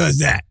Israel does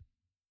that.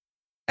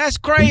 That's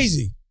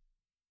crazy.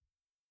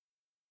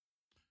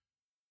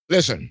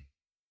 Listen,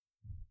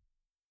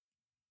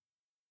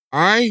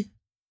 I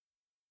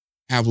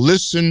have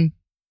listened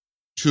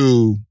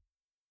to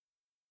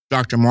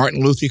Dr.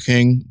 Martin Luther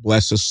King,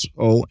 bless his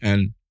soul,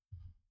 and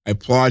I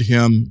applaud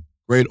him,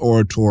 great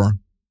orator.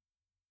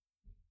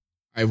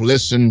 I've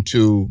listened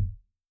to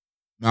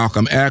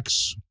Malcolm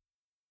X,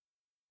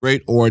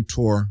 great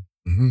orator.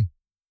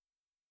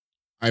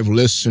 I've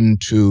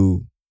listened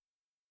to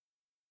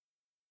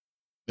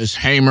Miss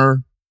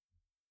Hamer,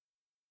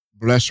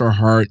 bless her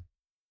heart.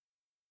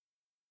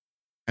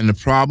 And the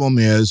problem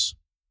is,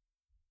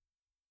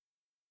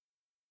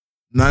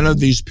 none of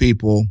these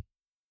people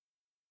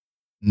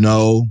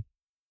know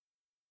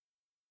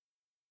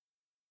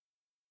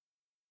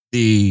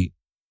the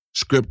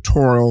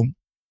scriptural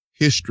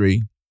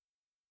history,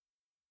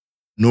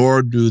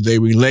 nor do they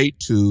relate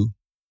to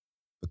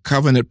the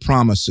covenant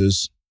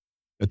promises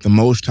that the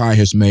Most High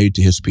has made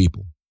to his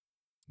people.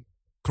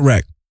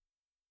 Correct.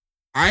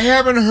 I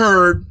haven't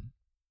heard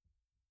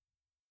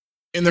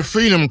in the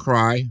Freedom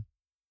Cry,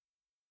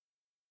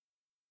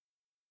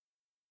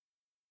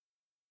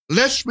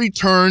 let's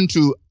return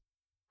to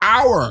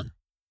our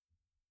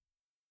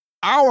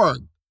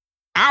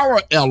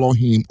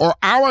Elohim or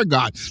our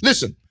God.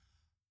 Listen,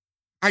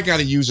 I got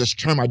to use this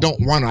term. I don't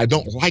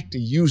like to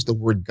use the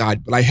word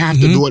God, but I have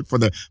to do it for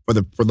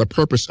the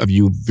purpose of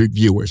you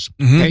viewers.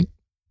 Okay.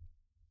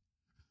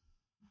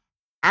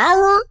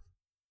 Our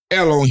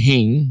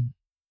Elohim,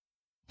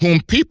 whom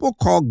people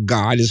call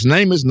God, his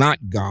name is not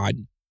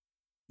God.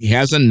 He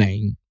has a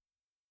name.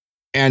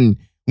 And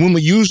when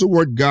we use the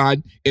word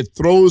God, it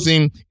throws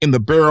him in the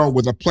barrel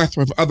with a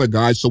plethora of other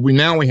gods. So we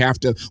have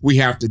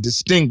to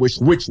distinguish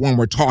which one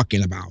we're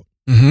talking about.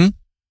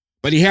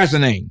 But he has a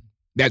name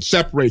that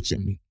separates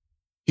him.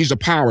 He's a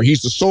power.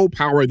 He's the sole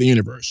power of the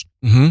universe.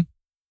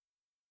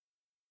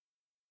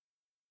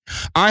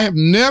 I have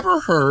never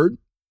heard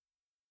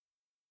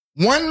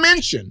one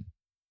mention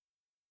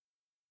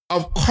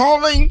of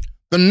calling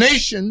the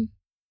nation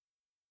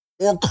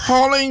or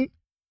calling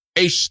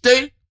a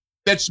state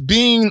that's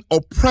being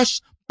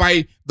oppressed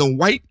by the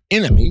white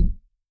enemy.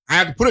 I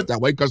have to put it that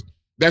way because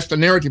that's the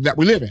narrative that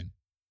we live in.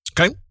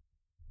 Okay.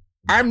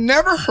 I've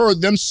never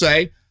heard them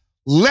say,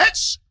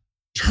 let's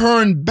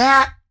turn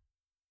back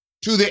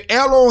to the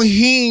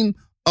Elohim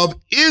of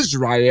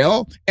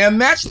Israel, and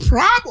that's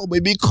probably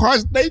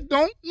because they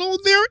don't know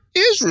their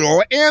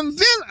Israel. And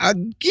then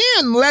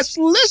again, let's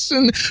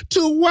listen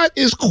to what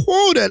is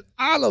quoted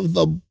out of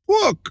the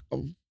book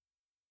of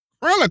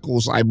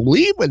Chronicles, I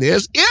believe it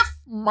is. If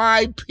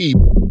my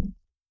people,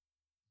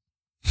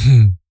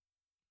 you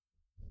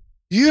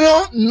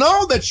don't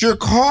know that you're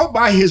called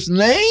by his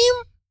name?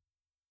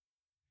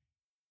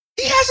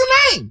 He has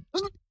a name.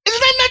 His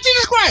name not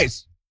Jesus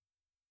Christ.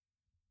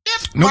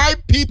 If my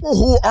people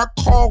who are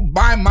called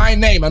by my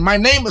name, and my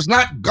name is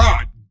not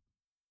God,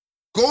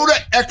 go to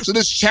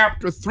Exodus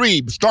chapter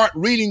 3, start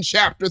reading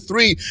chapter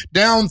 3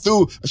 down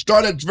through,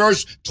 start at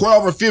verse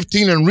 12 or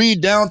 15 and read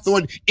down through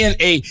it in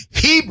a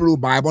Hebrew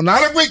Bible,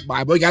 not a Greek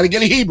Bible. You got to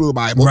get a Hebrew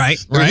Bible.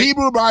 The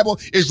Hebrew Bible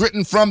is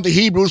written from the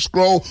Hebrew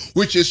scroll,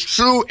 which is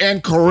true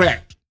and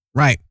correct.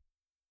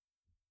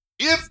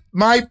 If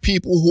my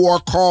people who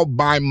are called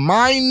by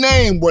my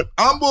name would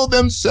humble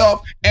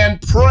themselves and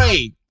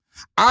pray,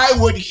 I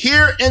would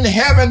hear in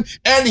heaven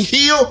and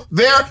heal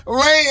their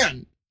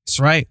land.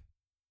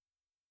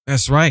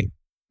 That's right.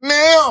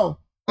 Now,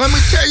 let me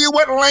tell you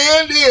what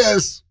land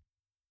is.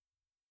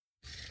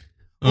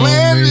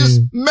 Land is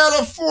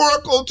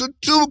metaphorical to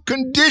two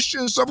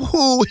conditions of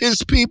who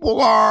his people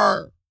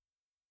are.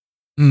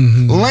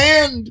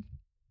 Land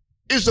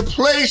is a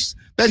place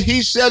that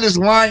he said is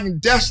lying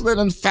desolate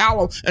and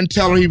fallow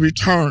until he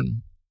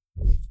return.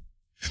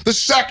 The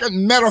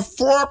second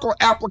metaphorical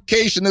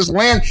application is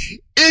land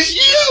is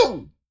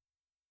you.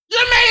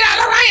 You're made out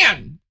of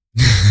land.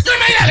 You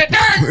made out of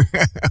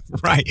dirt.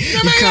 Right.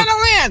 You made out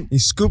of land. He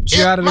scooped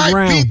you If out of the my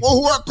ground. people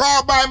who are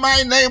called by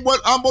my name would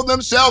humble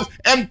themselves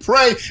and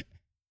pray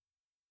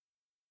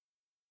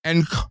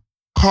and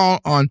call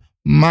on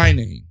my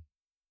name,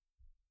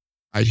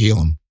 I'd heal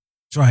them.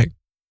 That's right.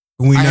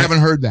 I haven't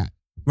heard that.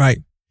 Right.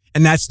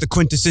 And that's the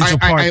quintessential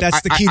part.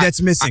 That's the key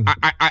that's missing.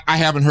 I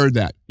haven't heard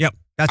that. Yep.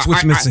 That's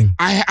what's missing.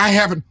 I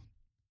haven't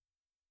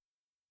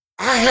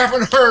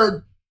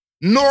heard,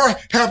 nor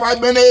have I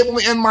been able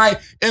in my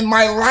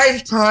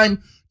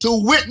lifetime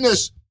to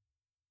witness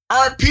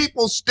our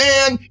people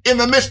stand in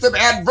the midst of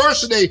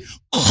adversity,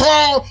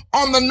 call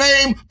on the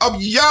name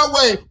of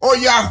Yahweh or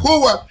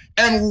Yahuwah,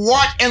 and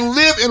watch and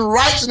live in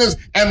righteousness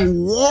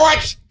and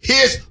watch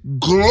his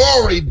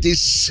glory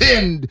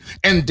descend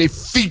and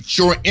defeat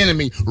your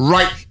enemy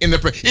right in the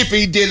prayer. If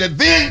he did it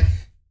then,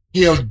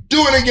 he'll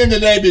do it again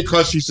today,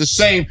 because he's the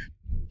same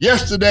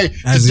yesterday,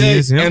 As today, he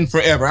is, yep. and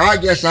forever. I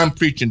guess I'm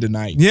preaching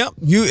tonight. Yep.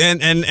 You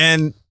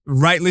and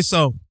rightly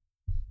so.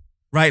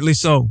 Rightly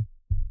so.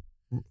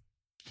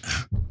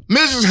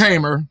 Mrs.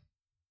 Hamer,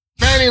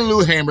 Fannie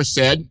Lou Hamer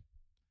said,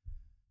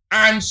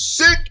 I'm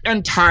sick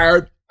and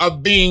tired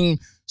of being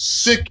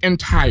sick and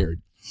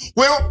tired.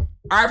 Well,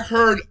 I've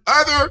heard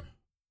other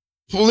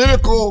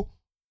political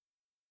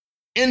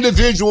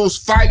individuals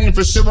fighting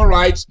for civil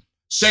rights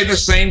say the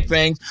same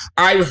things.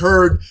 I've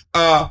heard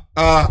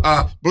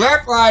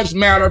Black Lives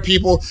Matter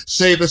people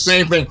say the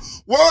same thing.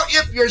 Well,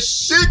 if you're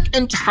sick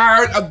and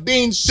tired of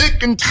being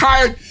sick and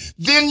tired,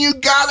 then you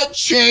gotta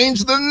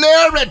change the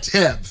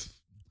narrative.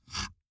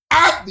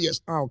 Obvious.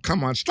 Oh,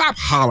 come on. Stop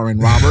hollering,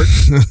 Robert.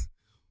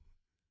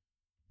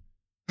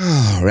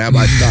 Oh,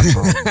 Rabbi, stop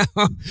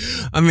hollering.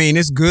 I mean,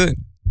 it's good.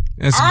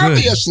 It's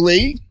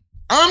Obviously,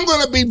 I'm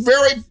going to be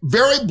very,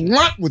 very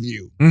blunt with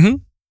you. Mm-hmm.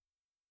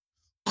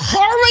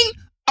 Calling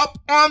up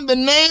on the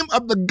name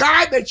of the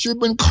guy that you've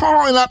been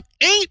calling up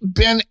ain't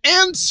been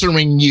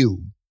answering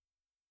you.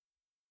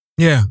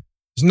 Yeah.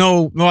 There's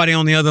nobody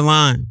on the other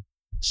line.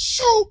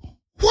 So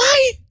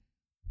why?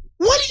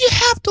 What do you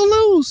have to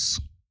lose?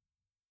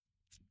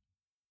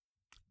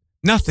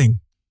 Nothing.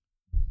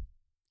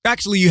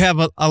 Actually, you have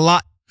a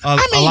lot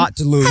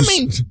to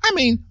lose. I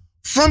mean,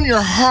 from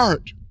your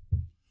heart,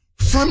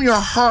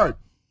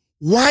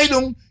 why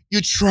don't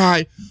you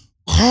try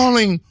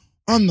calling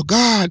on the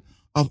God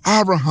of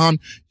Abraham,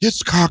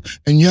 Yitzchak,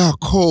 and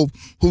Yaakov,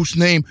 whose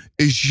name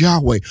is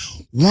Yahweh?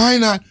 Why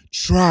not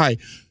try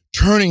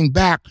turning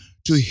back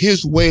to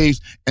his ways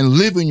and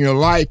living your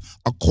life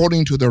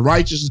according to the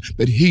righteousness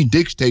that he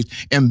dictates,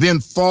 and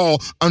then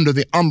fall under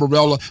the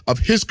umbrella of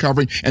his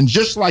covering? And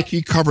just like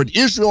he covered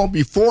Israel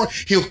before,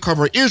 he'll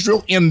cover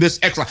Israel in this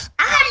exile.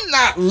 I'm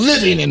not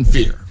living in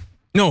fear.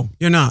 No,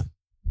 you're not.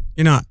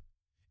 You're not.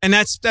 And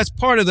that's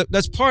part of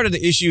the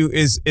issue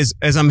is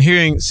as I'm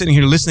sitting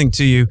here listening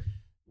to you,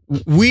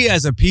 we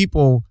as a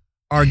people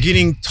are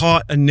getting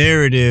taught a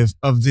narrative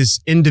of this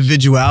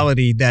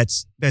individuality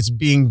that's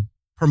being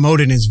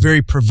promoted and is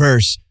very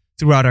perverse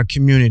throughout our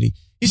community.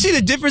 You see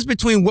the difference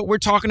between what we're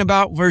talking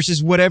about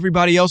versus what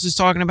everybody else is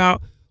talking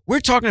about? We're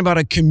talking about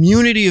a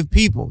community of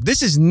people.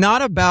 This is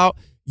not about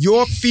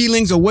your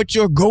feelings or what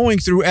you're going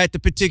through at the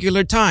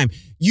particular time.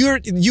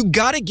 You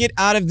got to get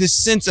out of this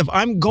sense of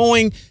I'm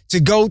going to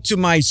go to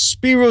my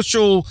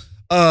spiritual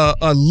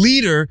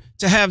leader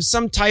to have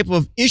some type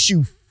of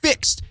issue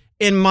fixed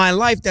in my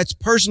life that's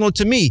personal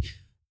to me.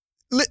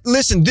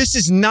 Listen, this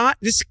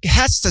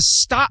has to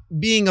stop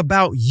being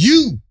about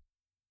you.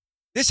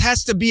 This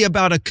has to be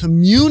about a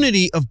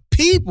community of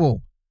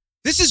people.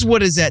 This is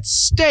what is at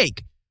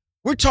stake.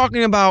 We're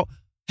talking about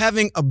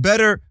having a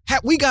better,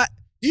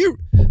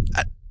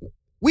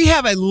 we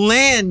have a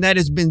land that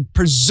has been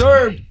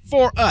preserved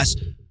for us,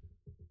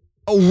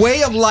 a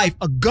way of life,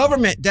 a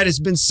government that has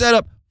been set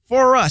up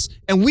for us.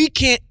 And we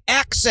can't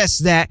access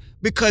that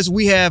because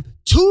we have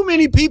too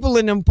many people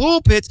in them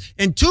pulpits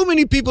and too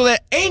many people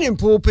that ain't in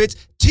pulpits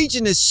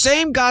teaching the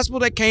same gospel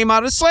that came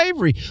out of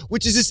slavery,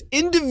 which is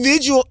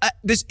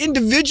this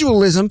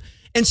individualism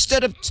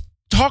instead of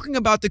talking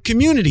about the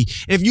community.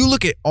 If you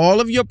look at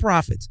all of your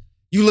prophets,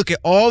 you look at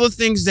all the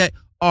things that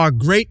our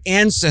great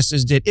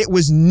ancestors did, it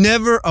was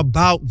never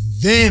about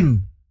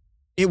them.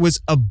 It was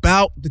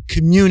about the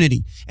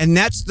community. And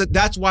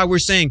that's why we're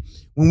saying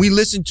when we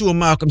listen to a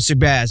Malcolm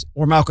Shabazz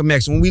or Malcolm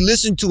X, when we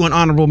listen to an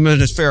Honorable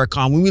Minister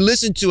Farrakhan, when we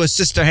listen to a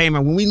Sister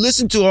Hamer, when we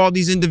listen to all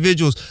these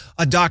individuals,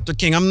 a Dr.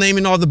 King, I'm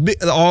naming all of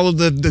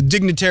the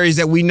dignitaries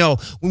that we know.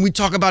 When we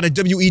talk about a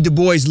W.E. Du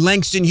Bois,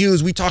 Langston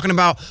Hughes, we talking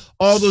about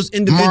all those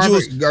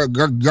individuals.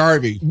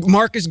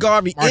 Marcus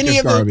Garvey. Any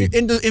of the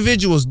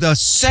individuals, the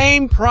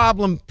same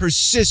problem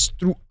persists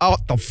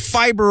throughout the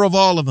fiber of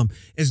all of them,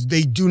 is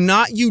they do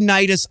not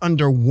unite us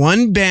under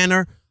one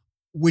banner,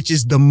 which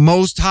is the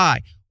Most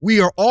High. We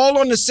are all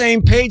on the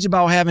same page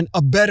about having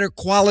a better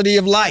quality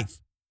of life.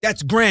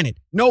 That's granted.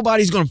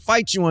 Nobody's going to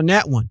fight you on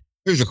that one.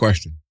 Here's a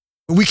question.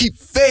 But we keep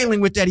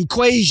failing with that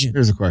equation.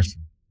 Here's a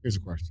question.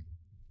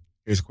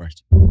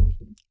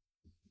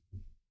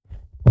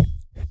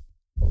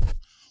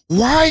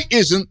 Why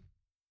isn't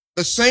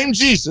the same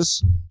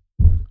Jesus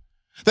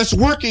that's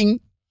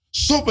working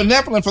super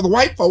benevolent for the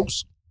white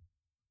folks,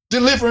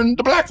 delivering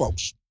the black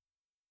folks.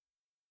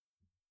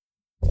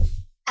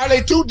 Are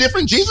they two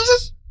different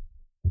Jesuses?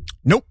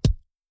 Nope.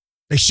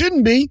 They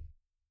shouldn't be.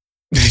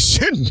 They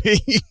shouldn't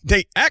be.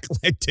 They act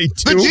like they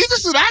do. The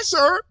Jesus that I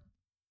serve,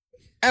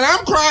 and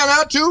I'm crying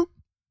out to,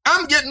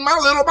 I'm getting my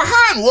little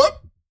behind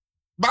whooped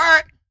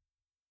by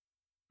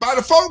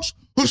the folks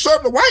who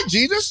serve the white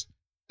Jesus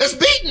that's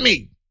beating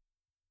me.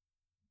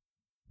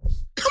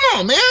 Come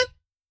on, man.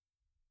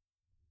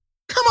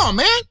 Come on,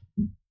 man.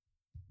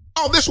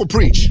 Oh, this will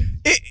preach.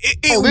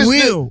 It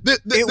will.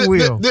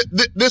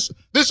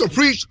 This will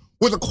preach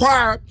with a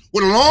choir,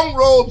 with a long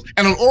robe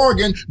and an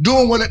organ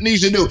doing what it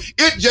needs to do.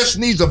 It just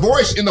needs a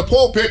voice in the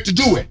pulpit to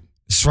do it.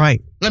 That's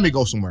right. Let me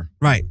go somewhere.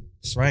 Right.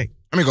 That's right.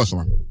 Let me go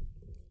somewhere.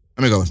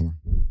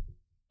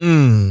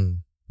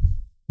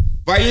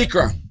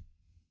 Vayikra.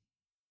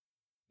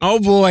 Oh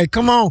boy,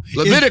 come on.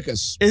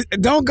 Leviticus.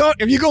 Don't go.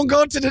 If you're going to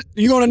go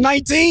you going to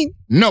 19?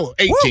 No,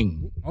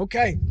 18. Woo.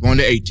 Okay. Going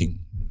to 18.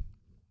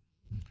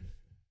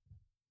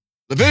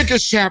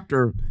 Leviticus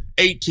chapter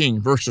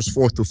 18, verses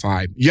 4 through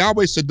 5.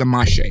 Yahweh said to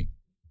Moshe,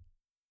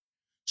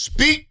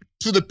 speak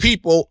to the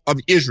people of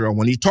Israel.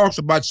 When he talks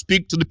about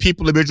speak to the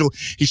people of Israel,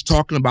 he's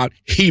talking about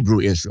Hebrew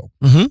Israel.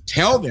 Mm-hmm.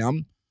 Tell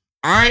them,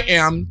 I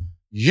am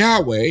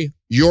Yahweh,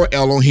 your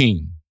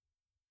Elohim.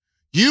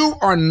 You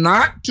are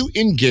not to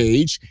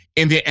engage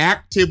in the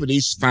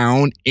activities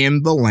found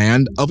in the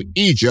land of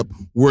Egypt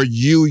where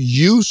you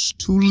used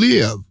to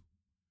live.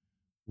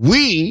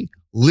 We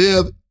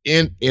live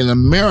in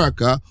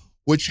America,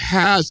 which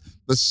has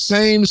the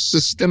same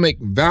systemic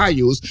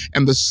values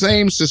and the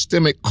same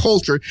systemic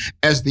culture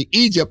as the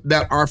Egypt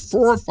that our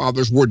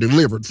forefathers were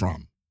delivered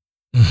from.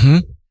 Mm-hmm.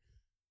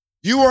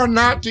 You are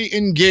not to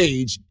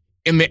engage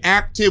in the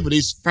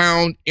activities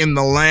found in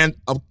the land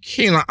of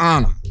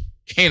Canaan,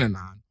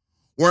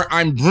 where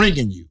I'm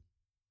bringing you,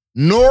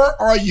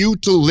 nor are you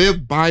to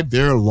live by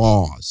their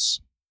laws.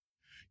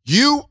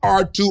 You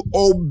are to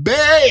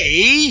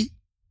obey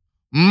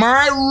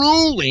my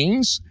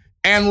rulings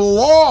and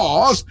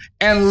laws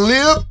and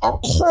live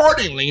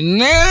accordingly.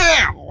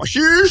 Now,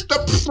 here's the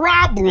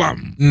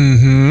problem.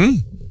 Mm-hmm.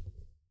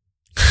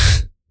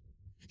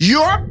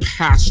 Your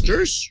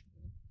pastors,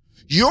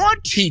 your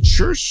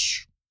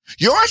teachers,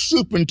 your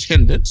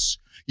superintendents,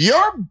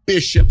 your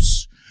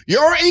bishops,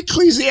 your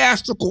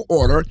ecclesiastical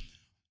order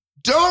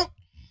don't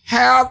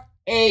have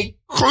a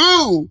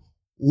clue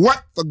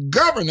what the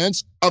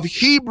governance of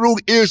Hebrew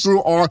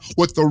Israel are,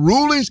 what the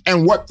rulings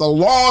and what the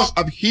laws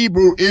of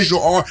Hebrew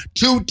Israel are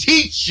to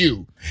teach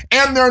you.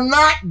 And they're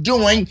not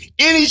doing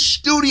any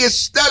studious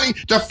study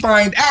to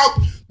find out,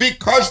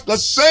 because the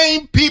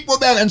same people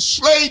that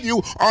enslaved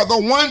you are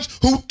the ones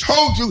who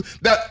told you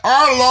that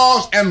our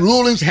laws and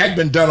rulings had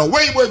been done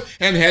away with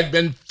and had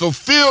been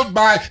fulfilled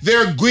by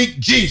their Greek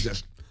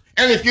Jesus.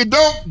 And if you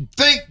don't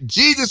think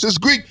Jesus is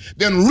Greek,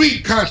 then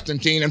read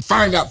Constantine and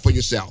find out for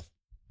yourself.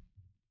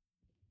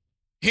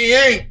 He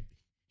ain't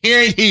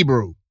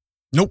Hebrew.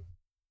 Nope.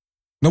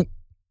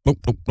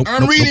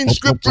 I'm reading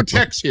scripture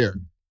text here.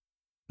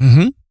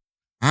 Mm-hmm.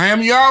 I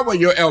am Yahweh,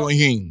 your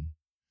Elohim.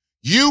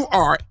 You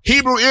are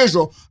Hebrew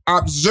Israel.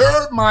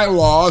 Observe my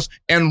laws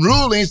and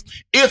rulings.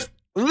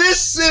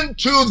 Listen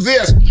to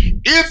this.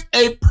 If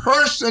a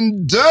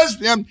person does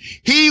them,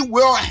 he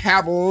will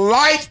have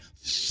life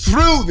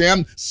through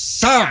them.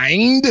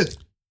 Signed,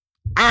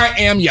 I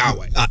am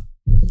Yahweh.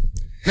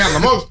 Now,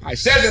 the Most High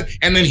says it,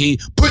 and then he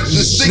puts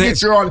his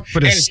signature on it.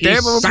 Put a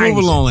stamp of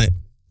approval on it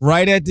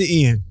right at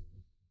the end.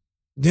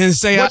 Then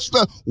say,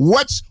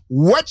 what's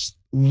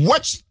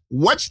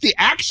the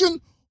action?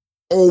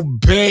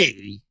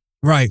 Obey.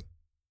 Right.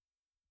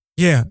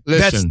 Yeah.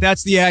 Listen,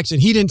 that's the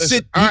action. He didn't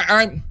sit.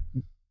 I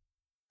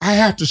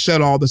have to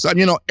set all this up.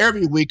 You know,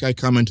 every week I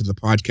come into the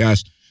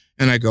podcast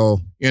and I go,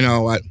 you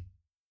know what?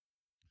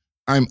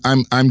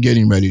 I'm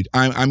getting ready.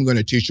 I'm going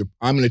to teach you.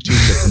 I'm going to teach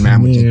the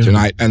commandment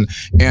tonight,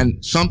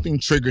 and something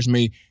triggers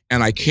me,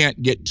 and I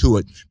can't get to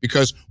it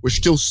because we're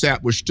still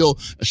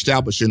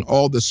establishing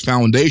all this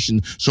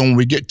foundation. So when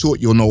we get to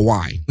it, you'll know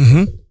why.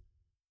 Mm-hmm.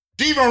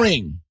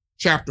 Devarim,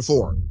 chapter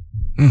 4,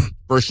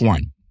 verse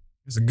 1.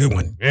 It's a good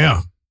one.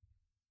 Yeah.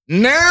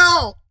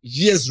 Now,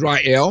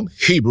 Yisrael,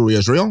 Hebrew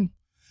Israel,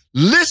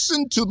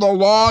 listen to the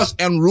laws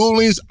and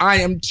rulings I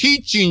am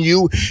teaching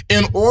you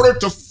in order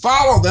to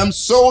follow them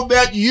so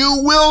that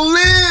you will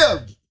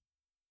live.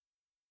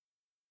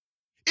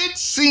 It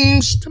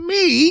seems to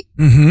me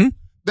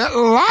that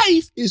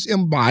life is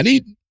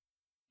embodied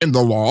in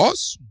the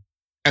laws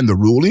and the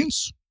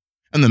rulings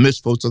and the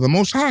mitzvot of the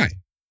Most High.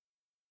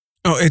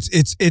 Oh,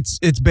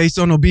 it's based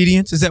on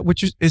obedience. Is that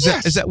what is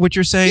that what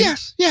you're saying?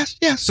 Yes.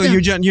 So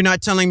you're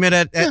not telling me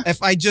that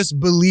if I just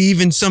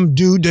believe in some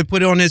dude that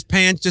put on his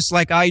pants just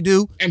like I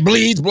do and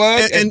bleeds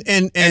blood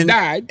and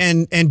died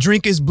and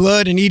drink his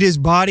blood and eat his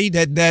body,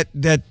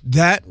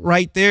 that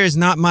right there is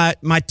not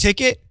my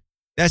ticket.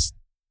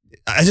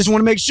 I just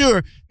want to make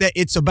sure that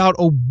it's about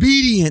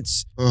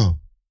obedience. Oh.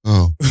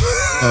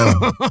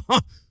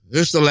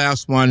 This is the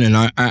last one, and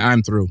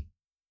I'm through.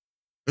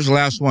 This is the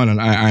last one, and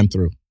I'm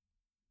through.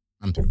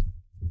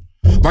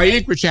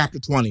 Vayikra chapter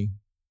 20,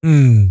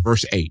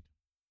 verse 8.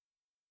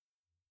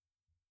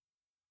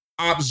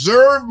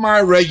 Observe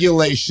my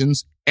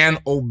regulations and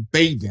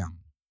obey them.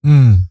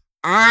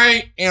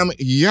 I am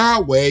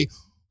Yahweh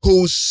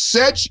who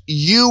sets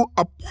you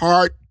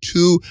apart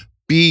to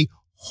be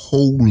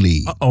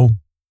holy.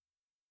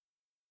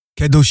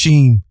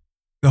 Kedoshim,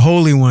 the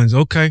holy ones.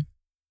 Okay.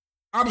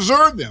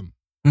 Observe them.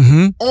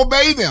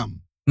 Obey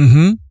them.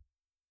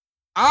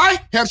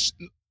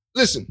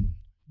 Listen,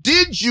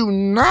 did you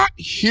not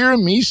hear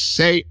me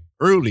say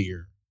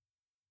earlier?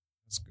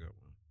 That's a good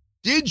one.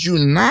 Did you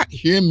not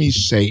hear me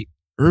say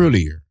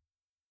earlier?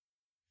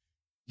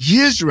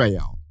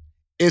 Israel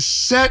is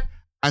set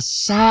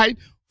aside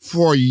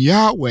for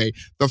Yahweh,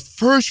 the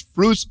first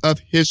fruits of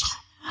his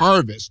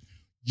harvest.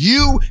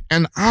 You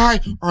and I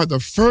are the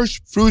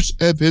first fruits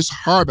of his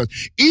harvest.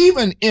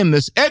 Even in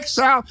this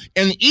exile,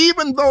 and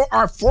even though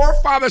our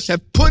forefathers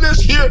have put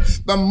us here,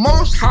 the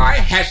Most High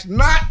has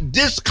not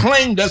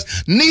disclaimed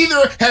us,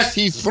 neither has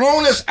he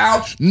thrown us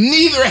out,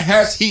 neither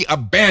has he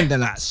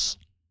abandoned us.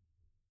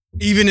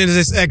 Even in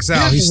this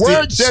exile, his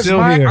word says, still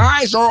my here.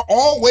 eyes are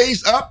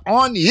always up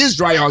on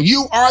Israel.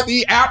 You are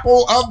the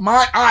apple of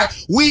my eye.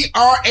 We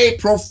are a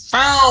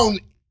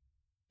profound,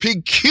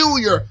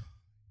 peculiar,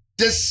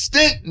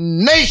 distinct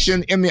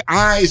nation in the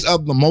eyes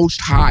of the Most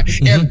High.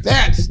 And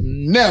that's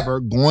never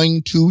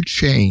going to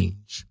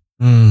change.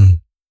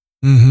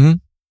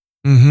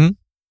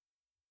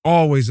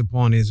 Always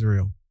upon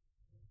Israel.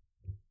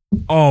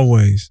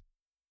 Always.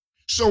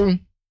 So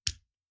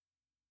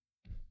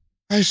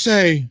I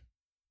say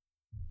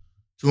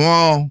to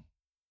all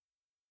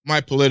my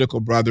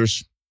political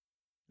brothers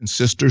and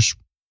sisters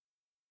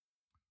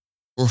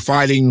who are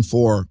fighting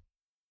for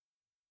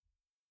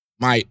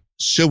my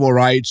civil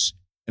rights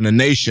in a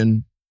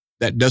nation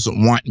that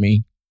doesn't want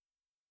me.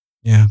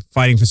 Yeah,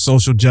 fighting for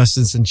social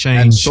justice and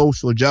change. And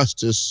social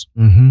justice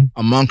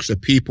amongst the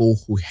people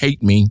who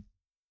hate me.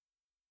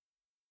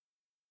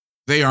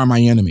 They are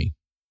my enemy.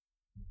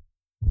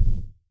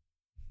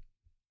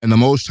 And the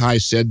Most High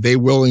said they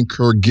will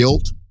incur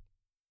guilt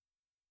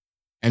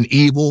and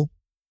evil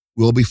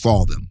will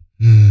befall them.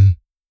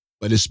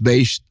 But it's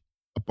based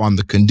upon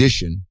the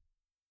condition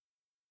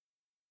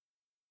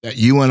that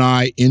you and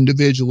I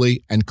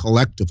individually and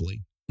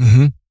collectively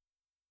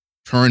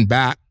turn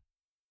back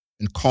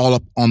and call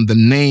up on the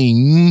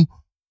name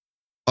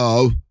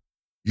of,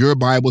 your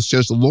Bible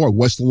says the Lord.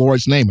 What's the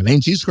Lord's name? It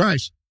ain't Jesus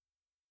Christ.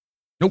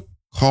 Nope.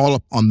 Call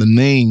up on the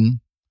name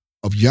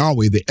of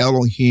Yahweh, the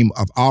Elohim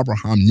of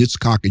Abraham,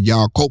 Yitzchak, and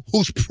Yaakov,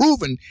 who's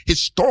proven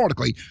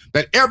historically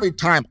that every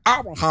time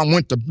Abraham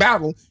went to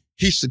battle,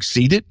 he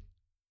succeeded.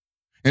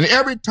 And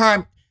every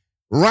time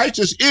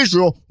righteous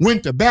Israel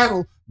went to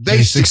battle,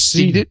 they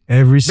succeeded.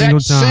 Every single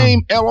time. That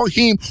same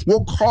Elohim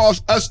will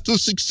cause us to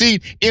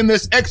succeed in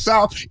this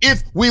exile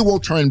if we will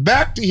turn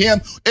back to him,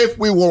 if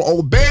we will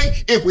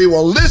obey, if we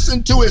will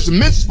listen to his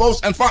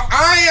mitzvos, and for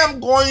I am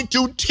going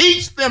to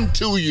teach them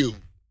to you.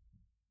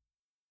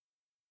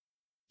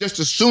 Just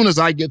as soon as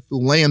I get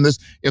through laying this,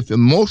 if the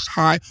Most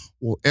High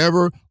will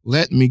ever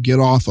let me get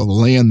off of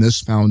laying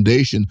this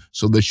foundation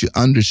so that you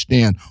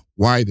understand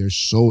why they're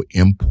so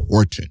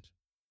important.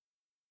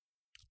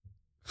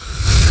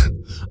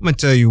 I'm going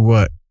to tell you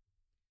what.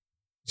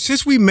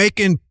 Since we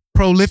making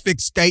prolific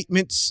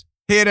statements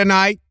here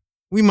tonight,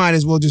 we might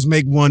as well just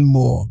make one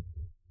more.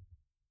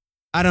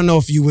 I don't know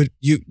if you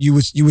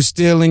were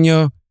still in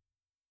your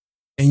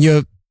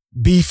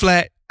B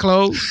flat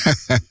clothes,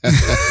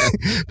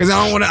 because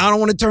I don't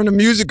want to turn the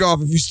music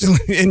off if you're still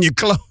in your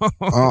clothes.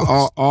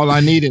 All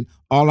I needed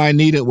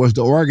was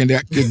the organ.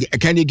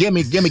 Can you give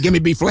me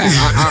B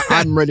flat?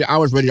 I'm ready.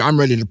 I'm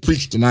ready to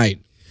preach tonight.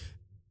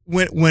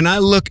 When I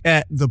look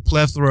at the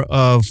plethora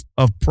of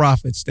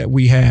prophets that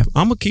we have,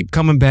 I'm gonna keep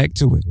coming back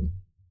to it.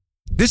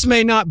 This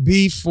may not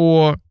be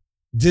for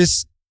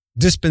this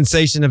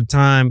dispensation of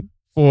time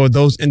for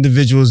those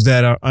individuals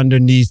that are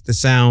underneath the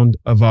sound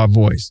of our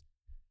voice.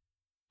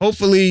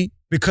 Hopefully,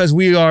 because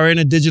we are in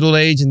a digital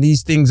age and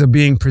these things are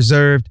being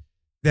preserved,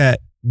 that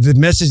the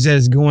message that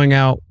is going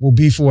out will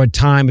be for a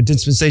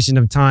dispensation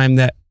of time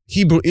that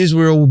Hebrew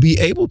Israel will be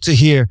able to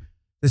hear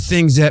the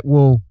things that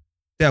we're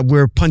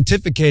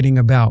pontificating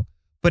about.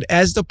 But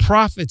as the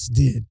prophets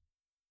did,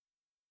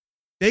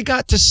 they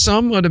got to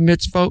some of the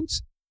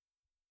mitzvot,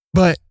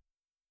 but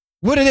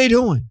what are they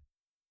doing?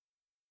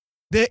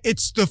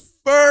 It's the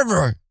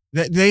fervor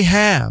that they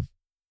have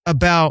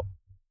about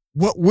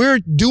what we're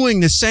doing,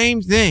 the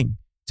same thing,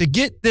 to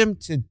get them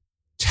to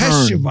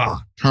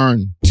teshuvah.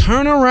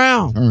 Turn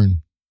around.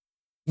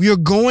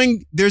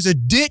 There's a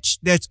ditch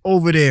that's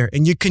over there,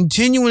 and you're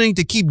continuing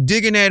to keep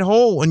digging that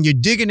hole, and you're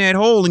digging that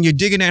hole, and you're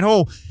digging that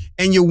hole,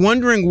 and you're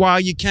wondering why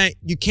you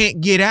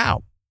can't get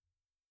out.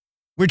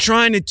 We're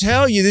trying to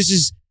tell you this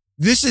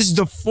is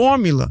the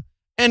formula.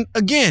 And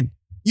again,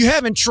 you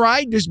haven't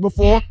tried this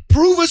before.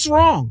 Prove us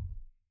wrong.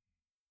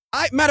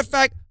 Matter of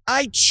fact,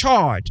 I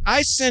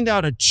send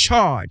out a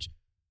charge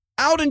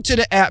out into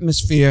the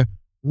atmosphere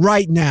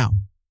right now.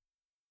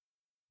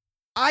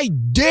 I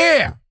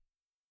dare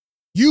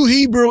you,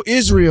 Hebrew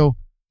Israel,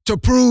 to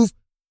prove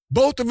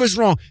Both of us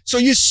wrong. So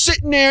you're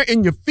sitting there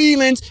in your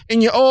feelings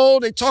and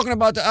they're talking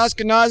about the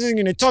Ashkenazis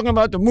and they're talking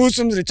about the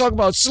Muslims. They're talking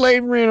about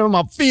slavery and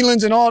my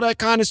feelings and all that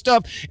kind of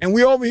stuff. And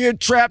we over here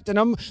trapped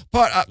and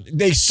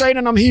they say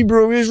that I'm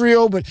Hebrew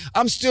Israel, but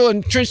I'm still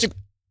entrenched.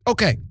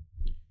 Okay.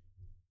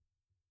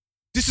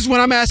 This is what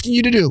I'm asking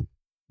you to do.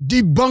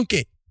 Debunk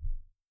it.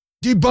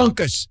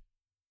 Debunk us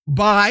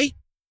by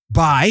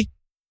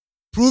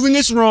proving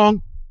us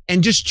wrong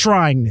and just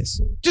trying this.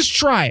 Just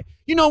try it.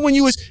 You know, when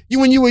you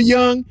were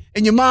young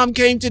and your mom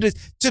came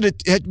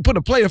put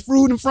a plate of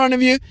fruit in front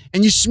of you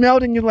and you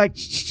smelled it and you're like,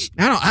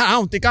 I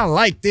don't think I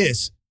like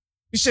this.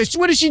 You say,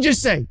 what did she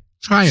just say?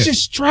 Try it.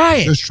 Just try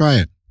it. Just try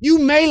it. You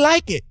may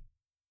like it.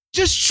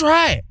 Just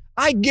try it.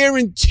 I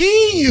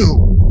guarantee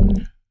you,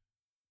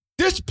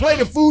 this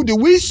plate of food that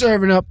we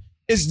serving up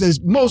is the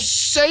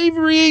most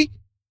savory,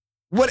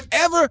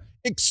 whatever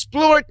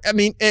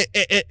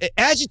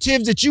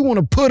adjectives that you want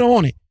to put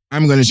on it.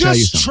 I'm going to tell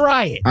you something. Just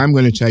try it. I'm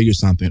going to tell you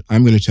something.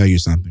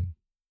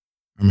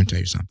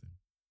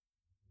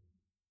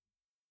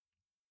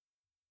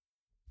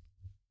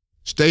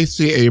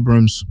 Stacey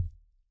Abrams,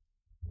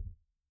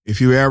 if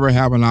you ever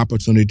have an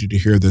opportunity to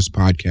hear this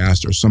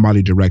podcast or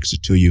somebody directs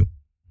it to you,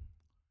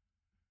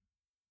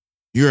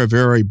 you're a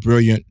very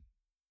brilliant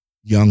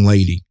young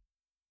lady.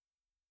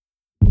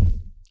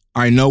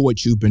 I know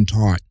what you've been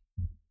taught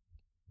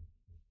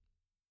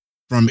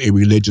from a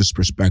religious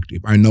perspective.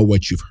 I know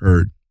what you've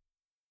heard.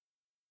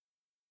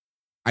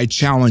 I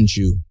challenge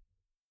you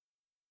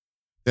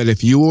that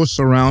if you will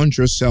surround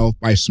yourself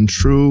by some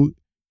true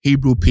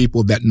Hebrew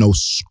people that know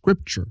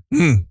scripture,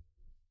 and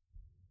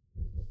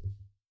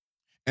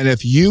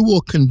if you will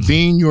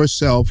convene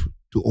yourself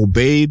to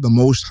obey the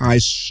Most High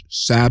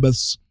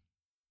Sabbaths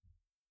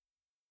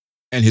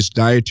and his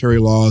dietary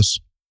laws,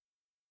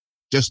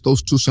 just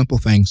those two simple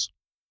things,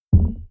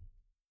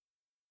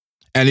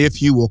 and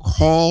if you will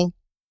call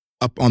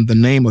upon the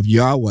name of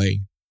Yahweh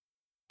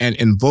and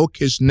invoke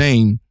his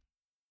name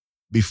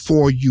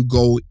before you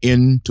go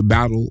into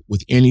battle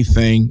with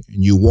anything,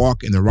 and you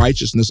walk in the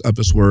righteousness of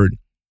his word,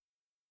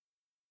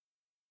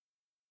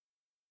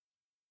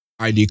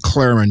 I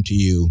declare unto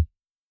you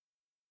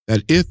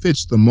that if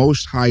it's the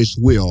Most High's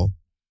will,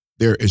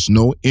 there is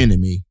no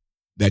enemy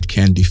that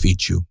can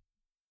defeat you.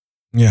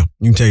 Yeah,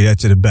 you can tell you that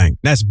to the bank.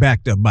 That's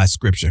backed up by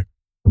scripture.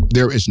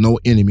 There is no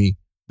enemy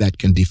that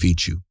can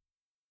defeat you.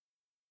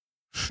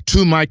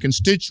 To my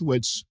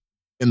constituents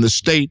in the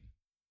state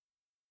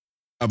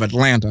of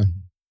Atlanta,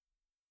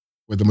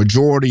 where the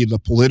majority of the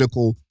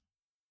political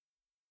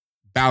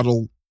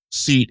battle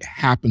seat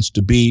happens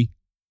to be,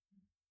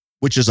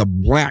 which is a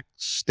black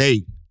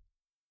state,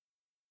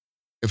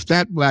 if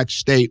that black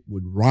state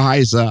would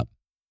rise up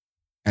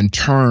and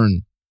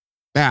turn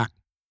back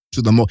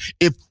to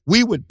if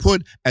we would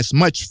put as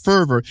much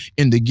fervor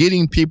into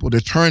getting people to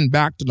turn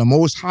back to the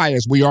Most High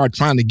as we are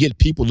trying to get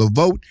people to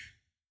vote,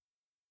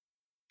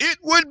 it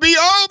would be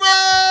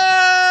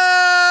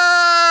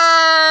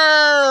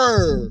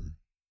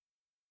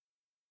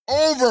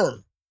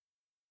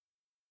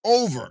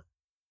over.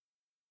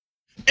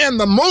 And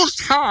the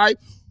Most High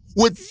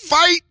would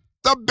fight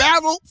the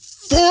battle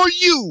for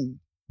you.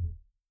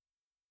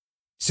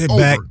 Sit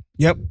back.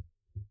 Yep.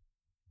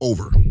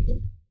 Over.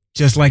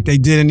 Just like they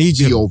did in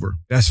Egypt. Be over.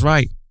 That's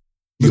right.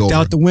 Looked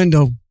out the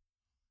window.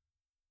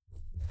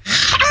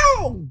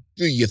 How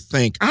do you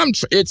think? How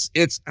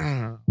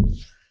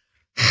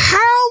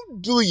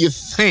do you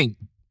think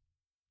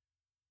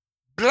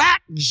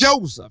Black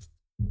Joseph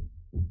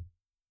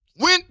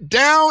went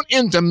down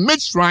into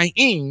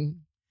Mitzrayim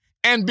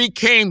and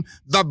became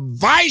the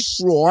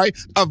viceroy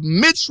of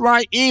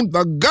Mitzrayim,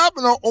 the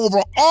governor over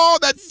all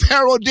that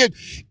Pharaoh did?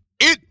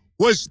 It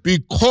was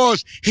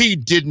because he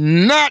did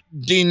not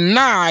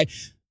deny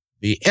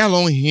the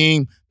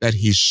Elohim that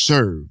he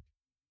served.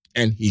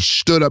 And he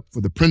stood up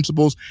for the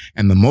principles,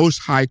 and the Most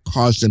High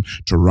caused him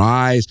to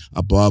rise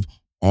above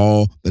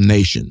all the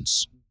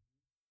nations.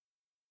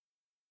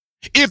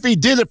 If he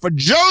did it for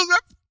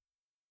Joseph,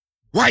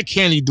 why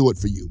can't he do it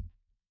for you?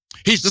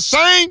 He's the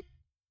same.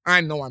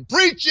 I know I'm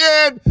preaching.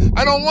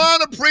 I don't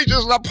want to preach. This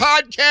is a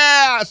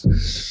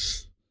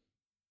podcast.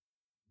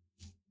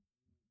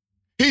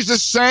 He's the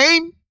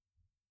same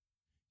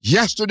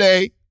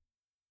yesterday,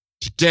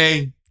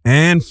 today,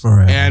 and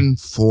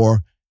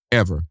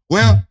forever.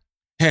 Well,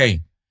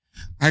 hey,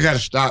 I got to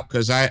stop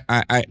because I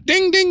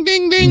ding, ding,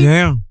 ding, ding.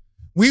 Yeah.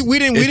 We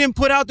didn't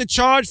put out the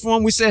charge for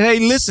him. We said, hey,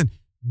 listen,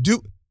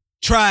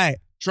 try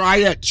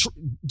it.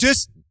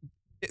 Just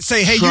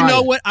say, hey, you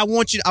know what? I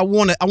want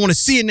to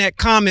see in that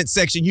comment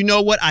section. You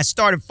know what? I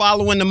started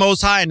following the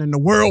Most High and then the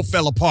world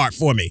fell apart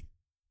for me.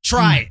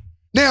 Try it.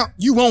 Now,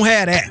 you won't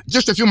have that.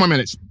 Just a few more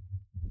minutes.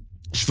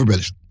 Just for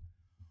minutes.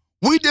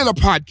 We did a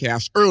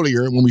podcast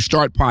earlier when we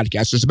started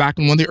podcasts, just back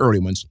in one of the early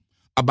ones,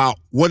 about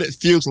what it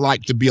feels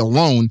like to be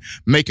alone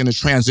making a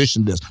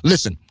transition to this.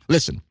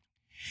 Listen.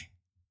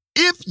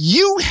 If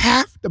you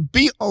have to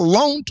be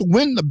alone to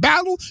win the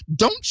battle,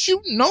 don't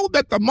you know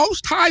that the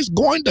Most High is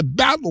going to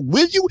battle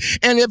with you?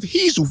 And if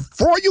he's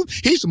for you,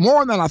 he's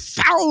more than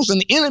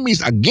 1,000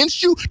 enemies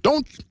against you.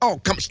 Stop,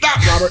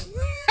 Robert.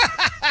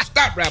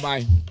 Stop,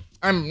 Rabbi.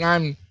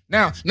 I'm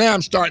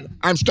starting.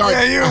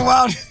 Yeah, you're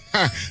wild.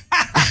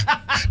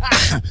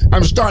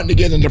 I'm starting to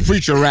get into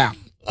preacher rap.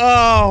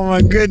 Oh,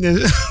 my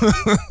goodness.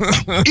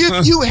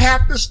 If you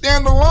have to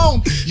stand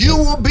alone, you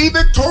will be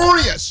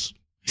victorious.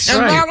 And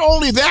not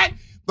only that,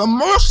 the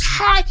Most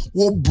High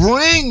will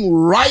bring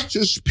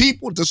righteous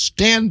people to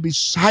stand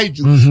beside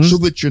you so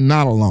that you're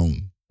not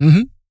alone.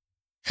 Mm-hmm.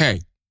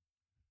 Hey,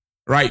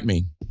 write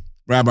me,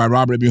 Rabbi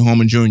Robert B.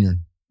 Holman Jr.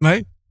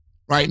 Right?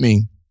 Write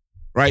me.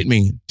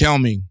 Tell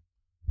me.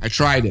 I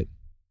tried it,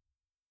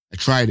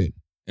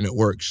 and it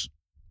works.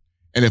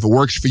 And if it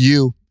works for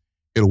you,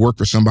 it'll work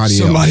for somebody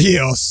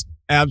else.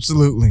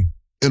 Absolutely.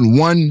 And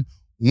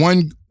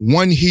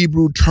one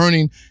Hebrew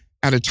turning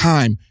at a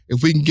time.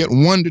 If we can get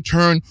one to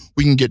turn,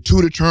 we can get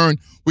two to turn.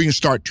 We can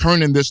start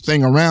turning this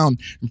thing around.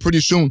 And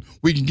pretty soon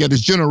we can get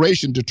this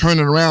generation to turn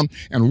it around.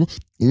 And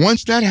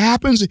once that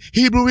happens,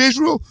 Hebrew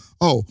Israel,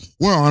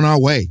 we're on our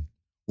way.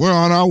 We're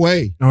on our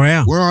way. Oh,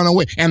 yeah. We're on our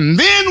way. And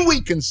then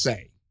we can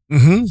say,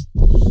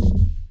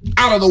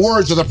 out of the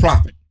words of the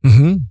prophet,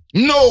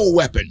 no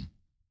weapon.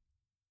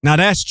 Now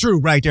that's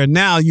true right there.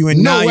 Now you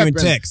in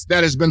text.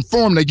 That has been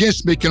formed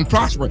against me can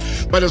prosper.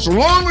 But as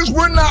long as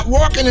we're not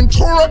walking in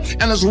Torah,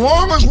 and as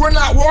long as we're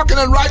not walking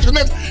in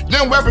righteousness,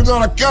 then weapons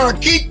are gonna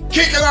keep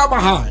kicking our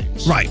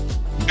behinds. Right.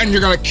 And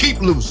you're gonna keep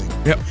losing.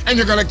 Yep. And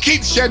you're gonna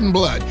keep shedding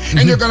blood.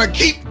 And you're gonna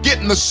keep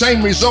getting the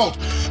same result.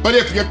 But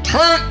if you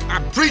turn,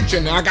 I'm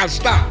preaching, I gotta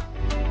stop.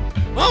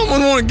 I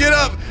don't want to get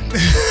up.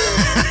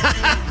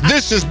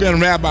 This has been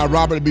Rabbi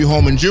Robert B.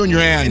 Holman Jr.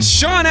 and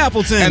Sean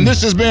Appleton. And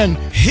this has been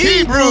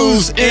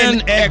Hebrews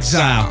in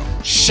Exile.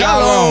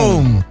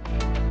 Shalom.